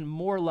respectful and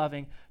more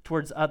loving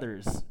towards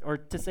others. Or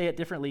to say it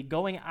differently,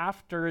 going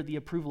after the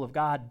approval of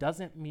God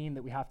doesn't mean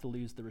that we have to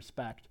lose the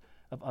respect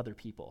of other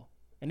people.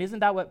 And isn't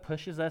that what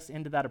pushes us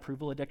into that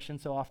approval addiction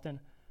so often?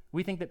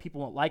 We think that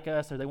people won't like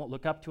us or they won't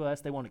look up to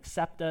us, they won't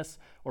accept us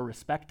or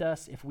respect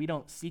us if we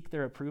don't seek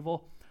their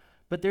approval.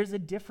 But there's a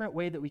different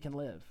way that we can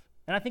live.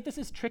 And I think this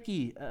is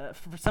tricky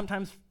for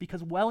sometimes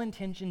because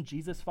well-intentioned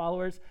Jesus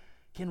followers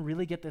can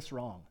really get this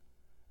wrong,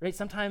 right?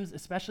 Sometimes,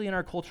 especially in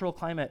our cultural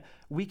climate,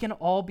 we can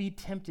all be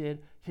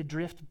tempted to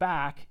drift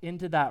back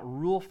into that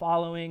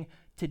rule-following,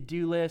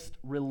 to-do list,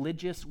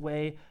 religious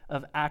way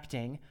of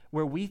acting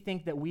where we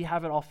think that we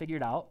have it all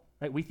figured out,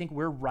 right? We think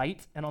we're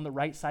right and on the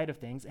right side of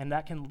things, and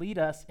that can lead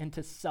us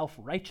into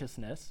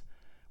self-righteousness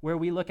where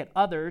we look at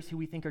others who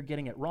we think are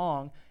getting it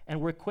wrong,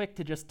 and we're quick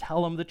to just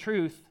tell them the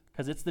truth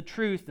because it's the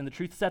truth, and the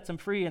truth sets them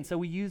free, and so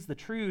we use the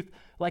truth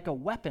like a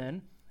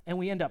weapon, and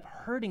we end up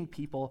hurting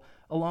people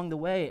along the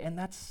way, and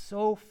that's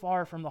so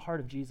far from the heart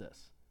of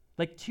Jesus.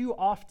 Like too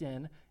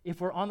often,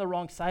 if we're on the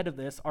wrong side of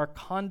this, our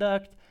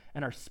conduct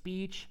and our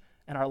speech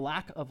and our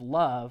lack of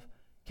love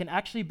can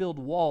actually build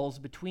walls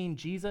between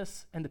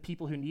Jesus and the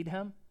people who need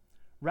him,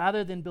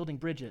 rather than building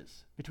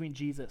bridges between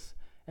Jesus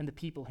and the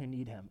people who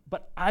need him.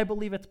 But I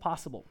believe it's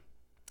possible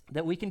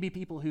that we can be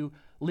people who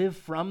live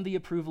from the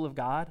approval of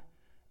God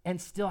and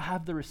still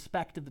have the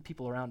respect of the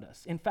people around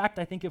us. In fact,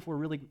 I think if we're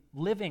really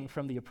living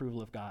from the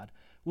approval of God,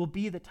 we'll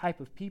be the type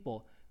of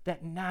people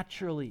that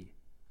naturally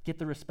get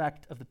the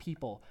respect of the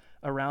people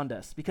around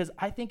us. Because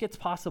I think it's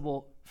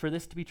possible for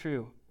this to be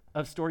true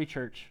of Story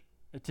Church,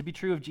 to be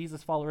true of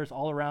Jesus followers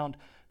all around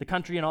the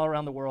country and all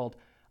around the world.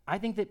 I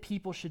think that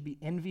people should be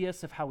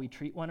envious of how we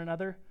treat one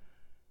another,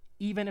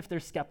 even if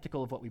they're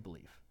skeptical of what we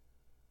believe.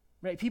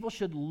 Right? People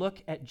should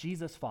look at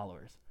Jesus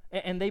followers,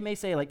 and they may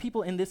say, like,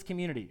 people in this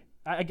community,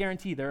 I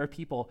guarantee there are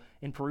people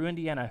in Peru,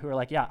 Indiana who are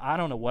like, yeah, I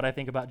don't know what I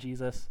think about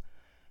Jesus.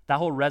 That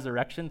whole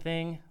resurrection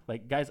thing,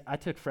 like, guys, I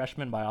took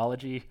freshman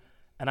biology,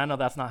 and I know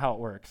that's not how it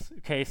works,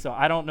 okay? So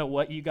I don't know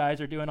what you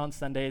guys are doing on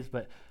Sundays,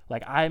 but,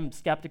 like, I'm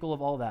skeptical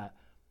of all that.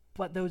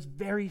 But those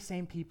very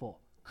same people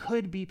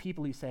could be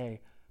people who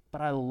say, but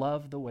I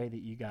love the way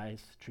that you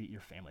guys treat your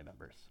family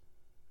members,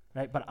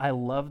 right? But I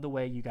love the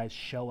way you guys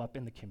show up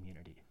in the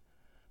community.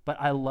 But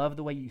I love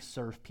the way you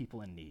serve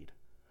people in need.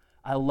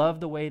 I love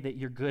the way that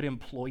you're good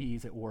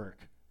employees at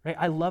work, right?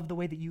 I love the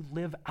way that you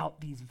live out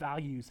these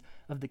values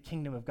of the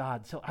kingdom of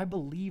God. So I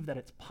believe that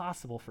it's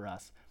possible for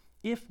us,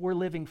 if we're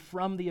living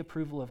from the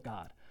approval of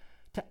God,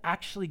 to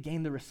actually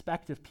gain the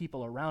respect of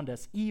people around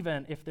us,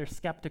 even if they're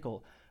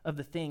skeptical of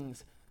the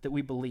things that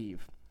we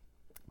believe.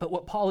 But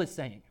what Paul is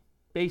saying,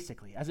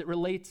 basically, as it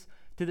relates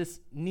to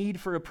this need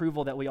for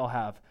approval that we all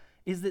have,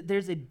 is that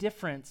there's a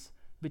difference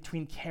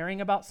between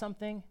caring about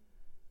something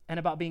and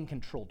about being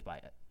controlled by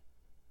it.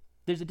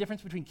 There's a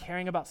difference between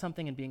caring about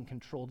something and being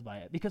controlled by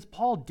it, because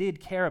Paul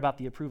did care about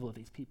the approval of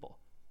these people.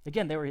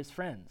 Again, they were his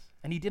friends,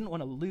 and he didn't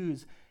want to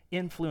lose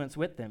influence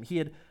with them. He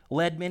had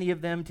led many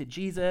of them to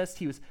Jesus.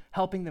 He was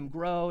helping them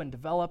grow and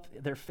develop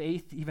their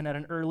faith, even at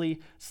an early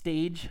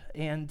stage,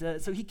 and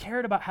so he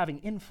cared about having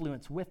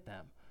influence with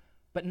them,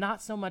 but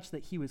not so much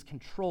that he was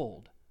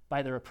controlled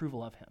by their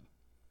approval of him.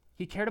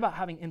 He cared about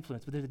having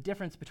influence, but there's a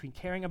difference between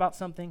caring about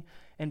something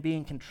and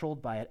being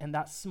controlled by it, and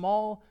that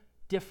small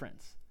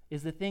difference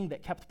is the thing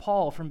that kept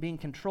Paul from being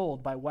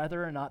controlled by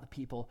whether or not the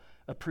people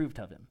approved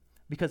of him.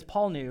 Because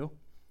Paul knew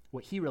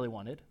what he really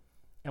wanted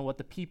and what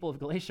the people of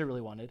Galatia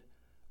really wanted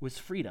was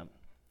freedom.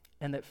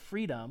 And that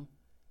freedom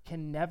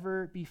can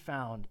never be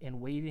found in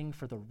waiting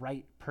for the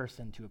right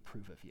person to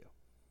approve of you.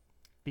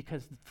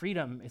 Because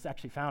freedom is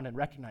actually found in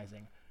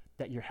recognizing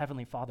that your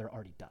Heavenly Father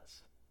already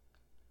does.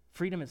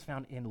 Freedom is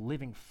found in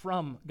living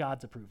from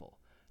God's approval,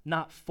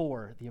 not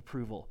for the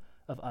approval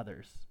of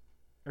others.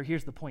 Or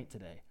here's the point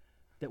today,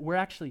 that we're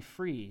actually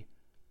free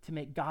to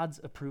make God's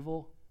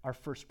approval our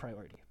first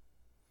priority.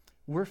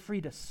 We're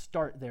free to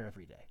start there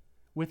every day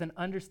with an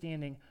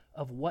understanding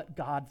of what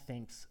God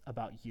thinks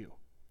about you,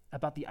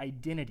 about the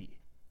identity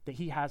that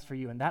he has for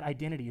you. And that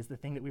identity is the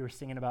thing that we were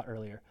singing about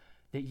earlier,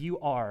 that you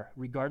are,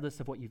 regardless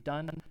of what you've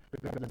done,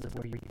 regardless of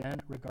where you've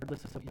been,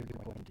 regardless of what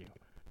you're going to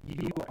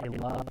do. You are a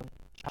loved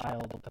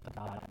child of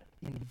God,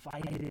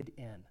 invited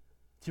in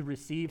to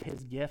receive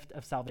his gift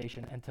of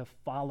salvation and to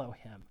follow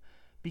him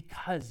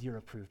because you're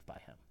approved by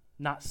him,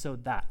 not so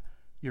that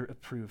you're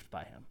approved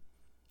by him.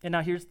 And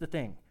now here's the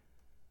thing.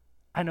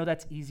 I know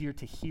that's easier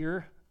to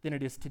hear than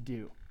it is to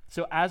do.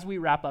 So as we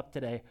wrap up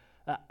today,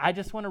 I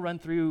just want to run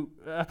through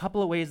a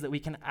couple of ways that we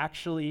can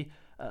actually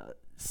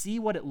see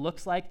what it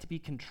looks like to be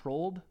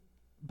controlled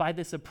by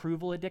this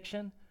approval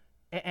addiction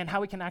and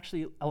how we can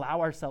actually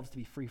allow ourselves to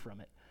be free from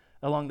it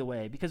along the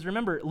way. Because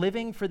remember,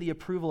 living for the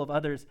approval of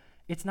others,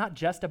 it's not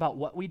just about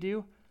what we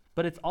do,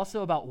 but it's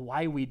also about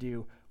why we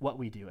do what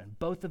we do. And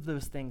both of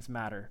those things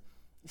matter.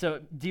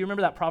 So do you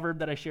remember that proverb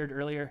that I shared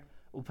earlier?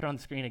 We'll put it on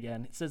the screen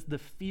again. It says, "The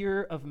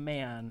fear of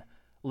man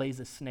lays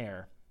a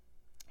snare,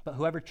 but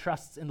whoever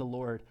trusts in the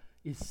Lord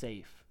is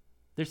safe."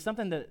 There's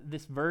something that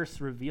this verse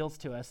reveals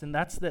to us, and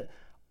that's that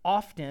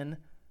often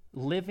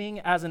living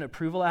as an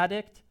approval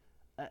addict,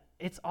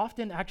 it's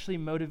often actually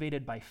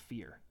motivated by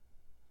fear.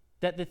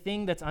 That the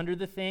thing that's under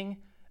the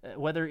thing,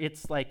 whether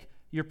it's like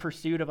your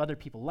pursuit of other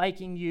people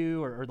liking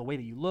you or the way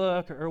that you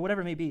look or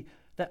whatever it may be,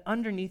 that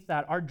underneath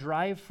that, our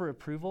drive for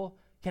approval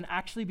can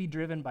actually be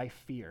driven by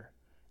fear.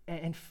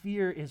 And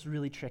fear is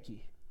really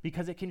tricky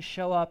because it can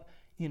show up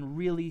in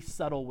really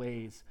subtle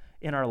ways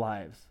in our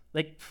lives.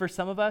 Like for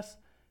some of us,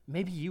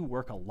 maybe you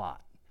work a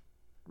lot,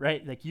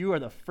 right? Like you are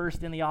the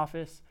first in the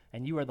office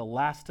and you are the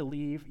last to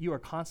leave. You are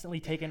constantly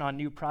taking on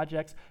new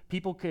projects.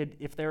 People could,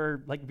 if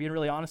they're like being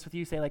really honest with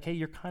you, say like, hey,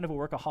 you're kind of a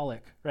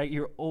workaholic, right?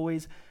 You're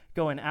always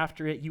going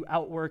after it. You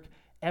outwork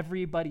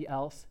everybody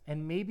else.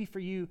 And maybe for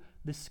you,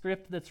 the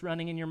script that's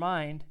running in your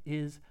mind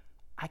is,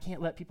 I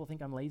can't let people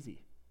think I'm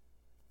lazy.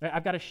 Right?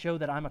 I've got to show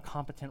that I'm a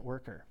competent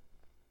worker.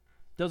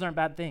 Those aren't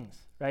bad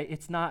things, right?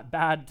 It's not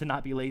bad to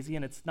not be lazy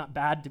and it's not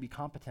bad to be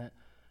competent,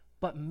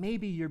 but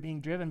maybe you're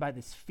being driven by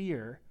this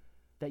fear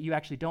that you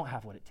actually don't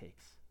have what it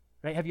takes,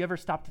 right? Have you ever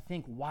stopped to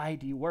think, why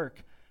do you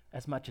work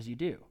as much as you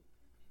do?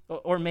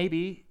 Or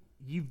maybe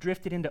you've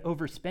drifted into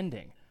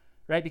overspending,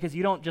 right? Because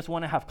you don't just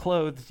want to have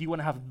clothes, you want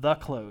to have the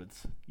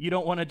clothes. You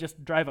don't want to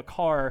just drive a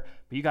car,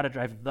 but you got to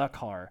drive the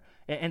car.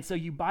 And so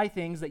you buy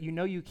things that you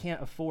know you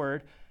can't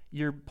afford.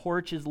 Your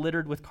porch is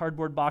littered with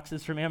cardboard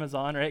boxes from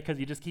Amazon, right? Because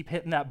you just keep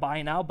hitting that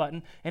buy now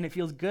button and it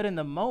feels good in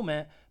the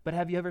moment, but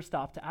have you ever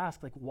stopped to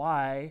ask, like,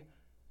 why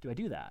do I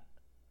do that?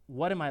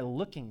 What am I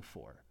looking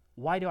for?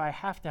 Why do I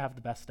have to have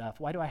the best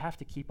stuff? Why do I have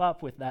to keep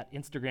up with that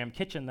Instagram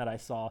kitchen that I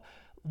saw?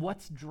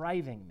 What's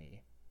driving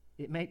me?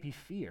 It might be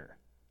fear,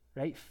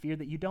 right? Fear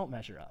that you don't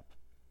measure up,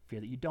 fear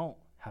that you don't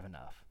have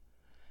enough.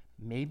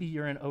 Maybe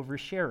you're an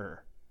oversharer,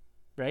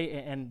 right?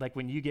 And like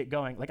when you get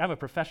going, like I'm a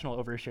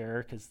professional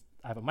oversharer because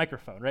I have a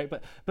microphone, right?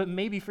 But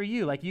maybe for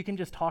you, like you can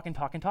just talk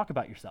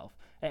about yourself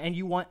and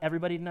you want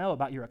everybody to know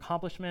about your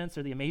accomplishments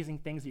or the amazing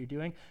things that you're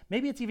doing.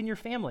 Maybe it's even your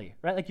family,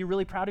 right? Like you're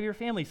really proud of your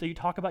family, so you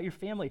talk about your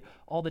family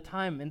all the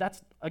time. And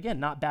that's, again,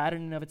 not bad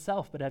in and of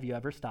itself, but have you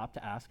ever stopped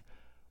to ask,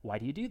 why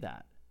do you do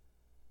that?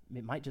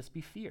 It might just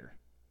be fear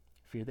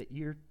that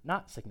you're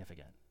not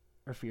significant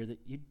or fear that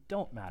you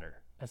don't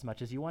matter as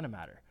much as you want to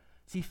matter.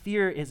 See,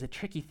 fear is a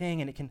tricky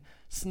thing and it can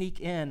sneak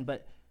in,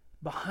 but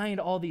behind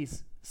all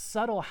these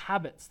subtle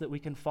habits that we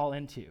can fall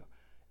into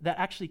that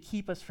actually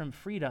keep us from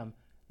freedom,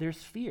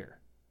 there's fear.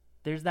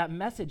 There's that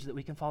message that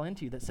we can fall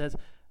into that says,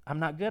 I'm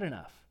not good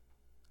enough.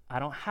 I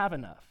don't have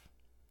enough.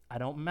 I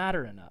don't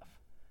matter enough.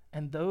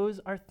 And those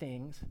are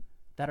things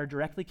that are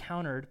directly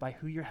countered by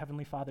who your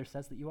Heavenly Father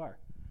says that you are.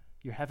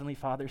 Your Heavenly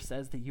Father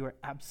says that you are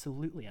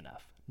absolutely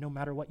enough, no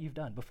matter what you've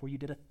done. Before you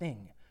did a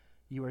thing,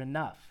 you are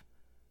enough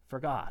for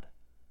God.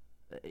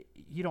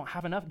 You don't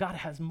have enough. God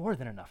has more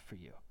than enough for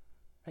you.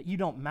 You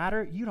don't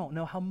matter. You don't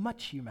know how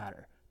much you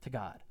matter to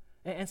God.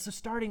 And so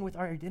starting with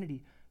our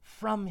identity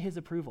from his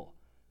approval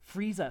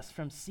frees us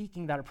from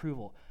seeking that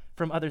approval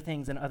from other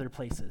things and other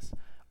places.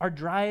 Our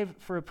drive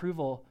for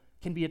approval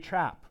can be a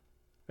trap.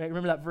 Right?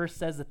 Remember that verse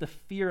says that the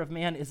fear of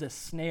man is a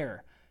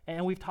snare.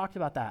 And we've talked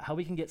about that, how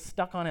we can get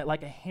stuck on it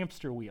like a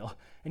hamster wheel.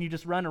 And you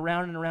just run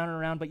around and around and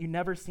around, but you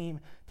never seem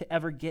to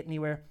ever get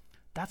anywhere.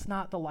 That's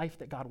not the life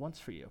that God wants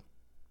for you.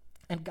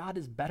 And God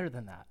is better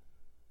than that.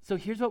 So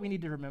here's what we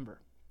need to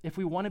remember. If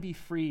we want to be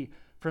free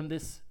from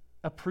this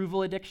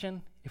approval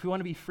addiction, if we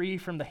want to be free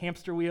from the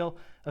hamster wheel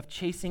of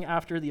chasing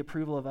after the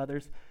approval of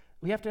others,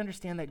 we have to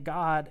understand that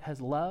God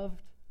has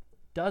loved,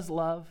 does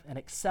love, and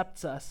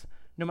accepts us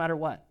no matter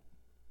what.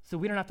 So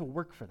we don't have to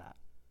work for that.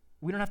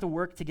 We don't have to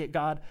work to get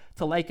God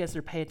to like us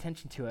or pay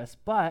attention to us,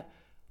 but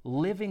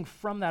living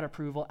from that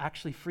approval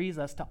actually frees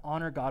us to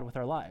honor God with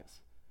our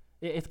lives.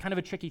 It's kind of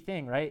a tricky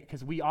thing, right?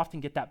 Because we often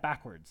get that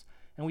backwards.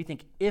 And we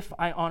think, if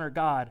I honor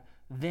God,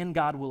 then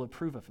God will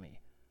approve of me.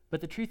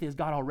 But the truth is,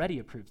 God already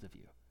approves of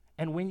you.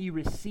 And when you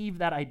receive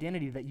that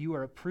identity that you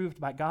are approved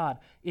by God,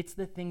 it's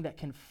the thing that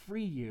can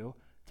free you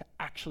to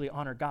actually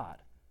honor God,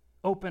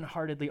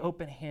 open-heartedly,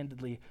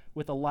 open-handedly,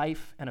 with a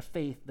life and a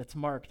faith that's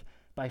marked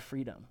by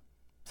freedom.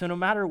 So no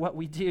matter what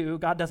we do,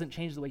 God doesn't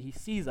change the way he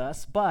sees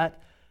us,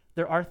 but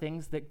there are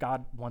things that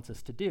God wants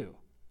us to do.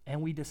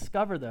 And we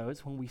discover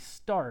those when we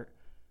start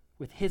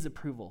with his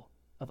approval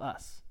of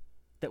us,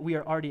 that we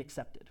are already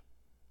accepted.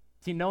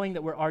 See, knowing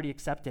that we're already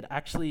accepted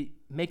actually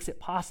makes it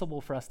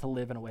possible for us to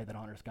live in a way that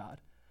honors God,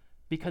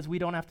 because we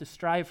don't have to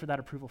strive for that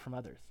approval from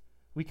others.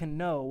 We can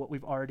know what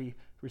we've already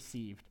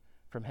received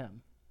from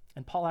him.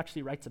 And Paul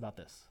actually writes about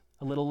this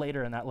a little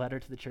later in that letter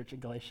to the church in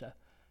Galatia.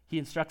 He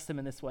instructs them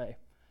in this way.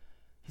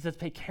 He says,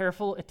 pay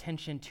careful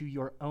attention to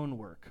your own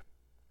work,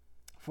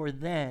 for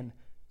then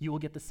you will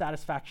get the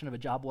satisfaction of a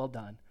job well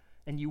done,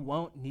 and you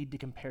won't need to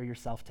compare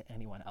yourself to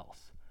anyone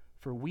else.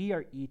 For we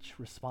are each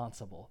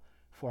responsible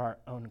for our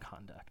own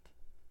conduct.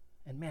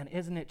 And man,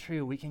 isn't it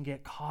true? We can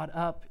get caught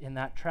up in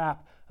that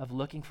trap of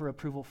looking for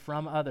approval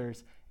from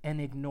others and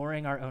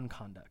ignoring our own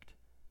conduct,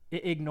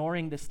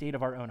 ignoring the state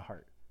of our own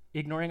heart,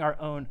 ignoring our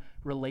own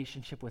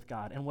relationship with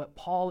God. And what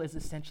Paul is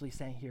essentially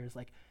saying here is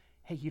like,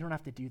 hey, you don't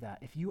have to do that.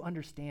 If you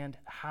understand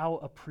how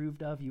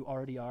approved of you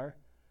already are,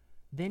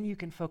 then you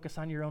can focus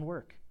on your own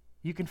work.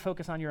 You can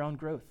focus on your own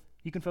growth.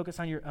 You can focus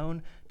on your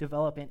own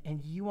development,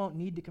 and you won't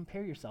need to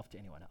compare yourself to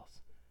anyone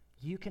else.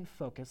 You can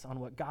focus on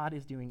what God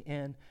is doing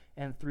in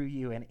and through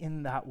you, and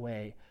in that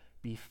way,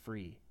 be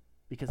free.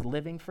 Because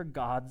living for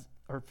God's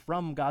or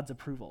from God's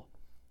approval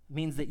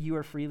means that you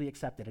are freely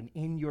accepted, and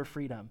in your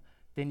freedom,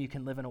 then you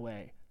can live in a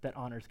way that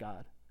honors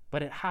God.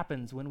 But it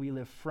happens when we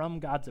live from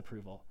God's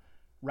approval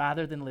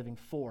rather than living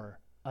for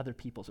other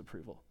people's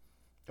approval.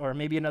 Or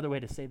maybe another way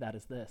to say that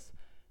is this,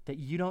 that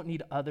you don't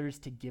need others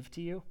to give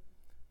to you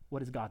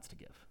what is God's to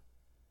give.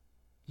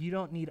 You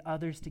don't need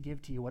others to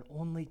give to you what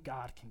only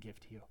God can give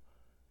to you.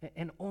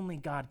 And only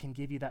God can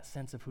give you that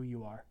sense of who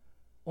you are.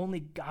 Only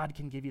God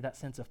can give you that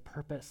sense of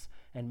purpose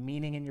and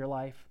meaning in your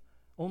life.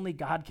 Only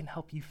God can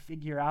help you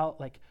figure out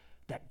like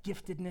that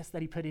giftedness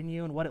that he put in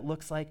you and what it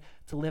looks like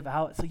to live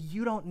out. So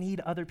you don't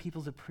need other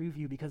people to approve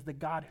you, because the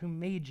God who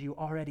made you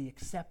already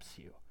accepts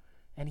you.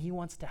 And he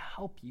wants to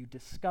help you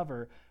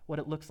discover what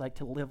it looks like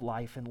to live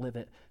life and live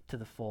it to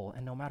the full.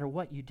 And no matter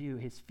what you do,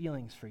 his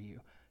feelings for you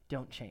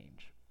don't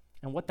change.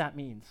 And what that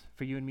means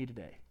for you and me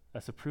today,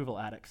 us approval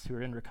addicts who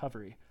are in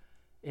recovery,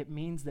 it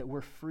means that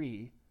we're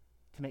free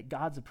to make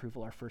God's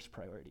approval our first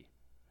priority.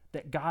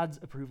 That God's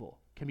approval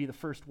can be the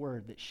first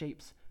word that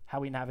shapes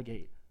how we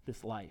navigate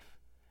this life.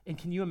 And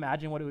can you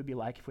imagine what it would be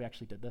like if we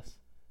actually did this?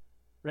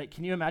 Right?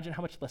 Can you imagine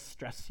how much less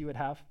stress you would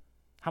have?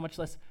 How much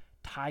less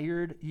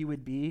tired you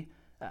would be?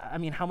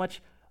 How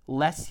much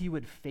less you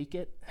would fake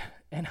it,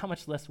 and how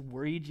much less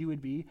worried you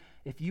would be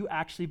if you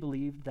actually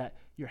believed that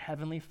your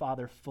heavenly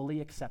Father fully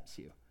accepts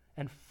you,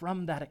 and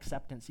from that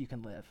acceptance you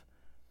can live.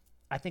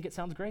 I think it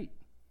sounds great.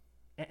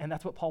 And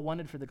that's what Paul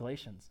wanted for the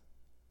Galatians.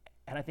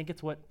 And I think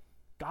it's what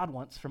God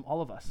wants from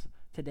all of us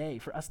today,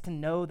 for us to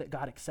know that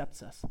God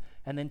accepts us,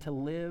 and then to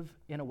live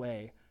in a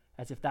way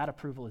as if that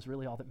approval is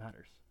really all that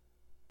matters.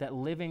 That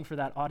living for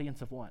that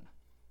audience of one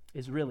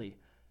is really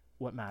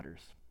what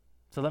matters.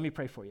 So let me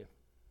pray for you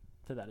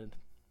to that end.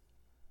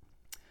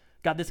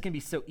 God, this can be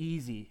so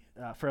easy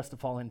for us to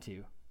fall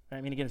into.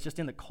 Again, it's just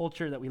in the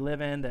culture that we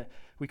live in, that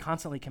we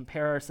constantly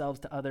compare ourselves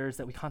to others,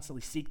 that we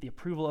constantly seek the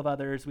approval of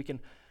others. We can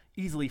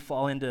easily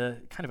fall into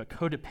kind of a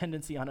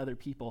codependency on other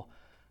people.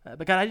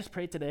 But God, I just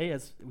pray today,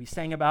 as we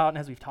sang about and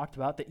as we've talked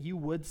about, that you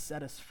would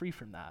set us free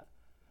from that,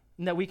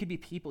 and that we could be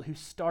people who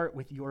start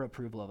with your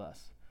approval of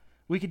us.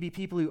 We could be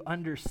people who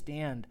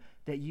understand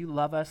that you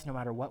love us no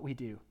matter what we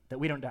do, that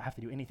we don't have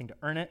to do anything to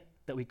earn it,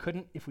 that we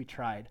couldn't if we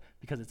tried,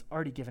 because it's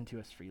already given to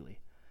us freely.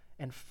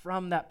 And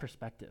from that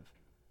perspective,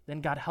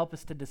 then God, help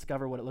us to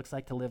discover what it looks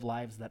like to live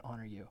lives that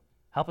honor you.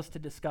 Help us to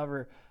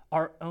discover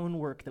our own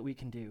work that we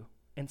can do,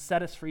 and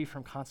set us free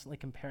from constantly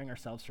comparing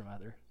ourselves from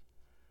others.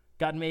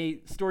 God,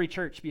 may Story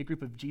Church be a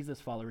group of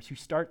Jesus followers who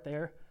start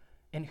there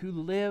and who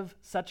live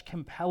such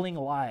compelling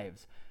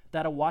lives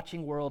that a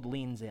watching world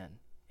leans in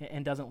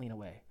and doesn't lean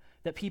away.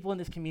 That people in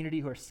this community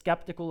who are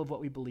skeptical of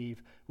what we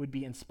believe would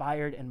be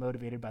inspired and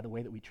motivated by the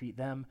way that we treat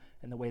them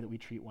and the way that we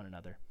treat one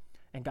another.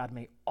 And God,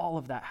 may all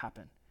of that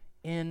happen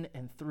in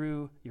and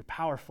through your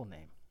powerful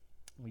name.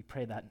 And we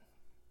pray that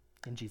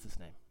in Jesus'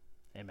 name.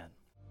 Amen.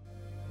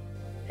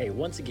 Hey,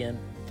 once again,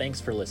 thanks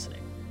for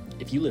listening.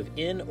 If you live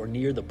in or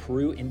near the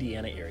Peru,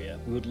 Indiana area,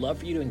 we would love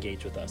for you to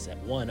engage with us at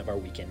one of our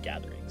weekend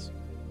gatherings.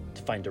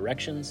 To find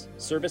directions,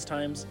 service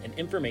times, and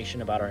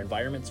information about our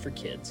environments for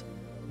kids,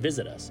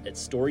 visit us at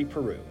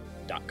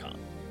storyperu.com.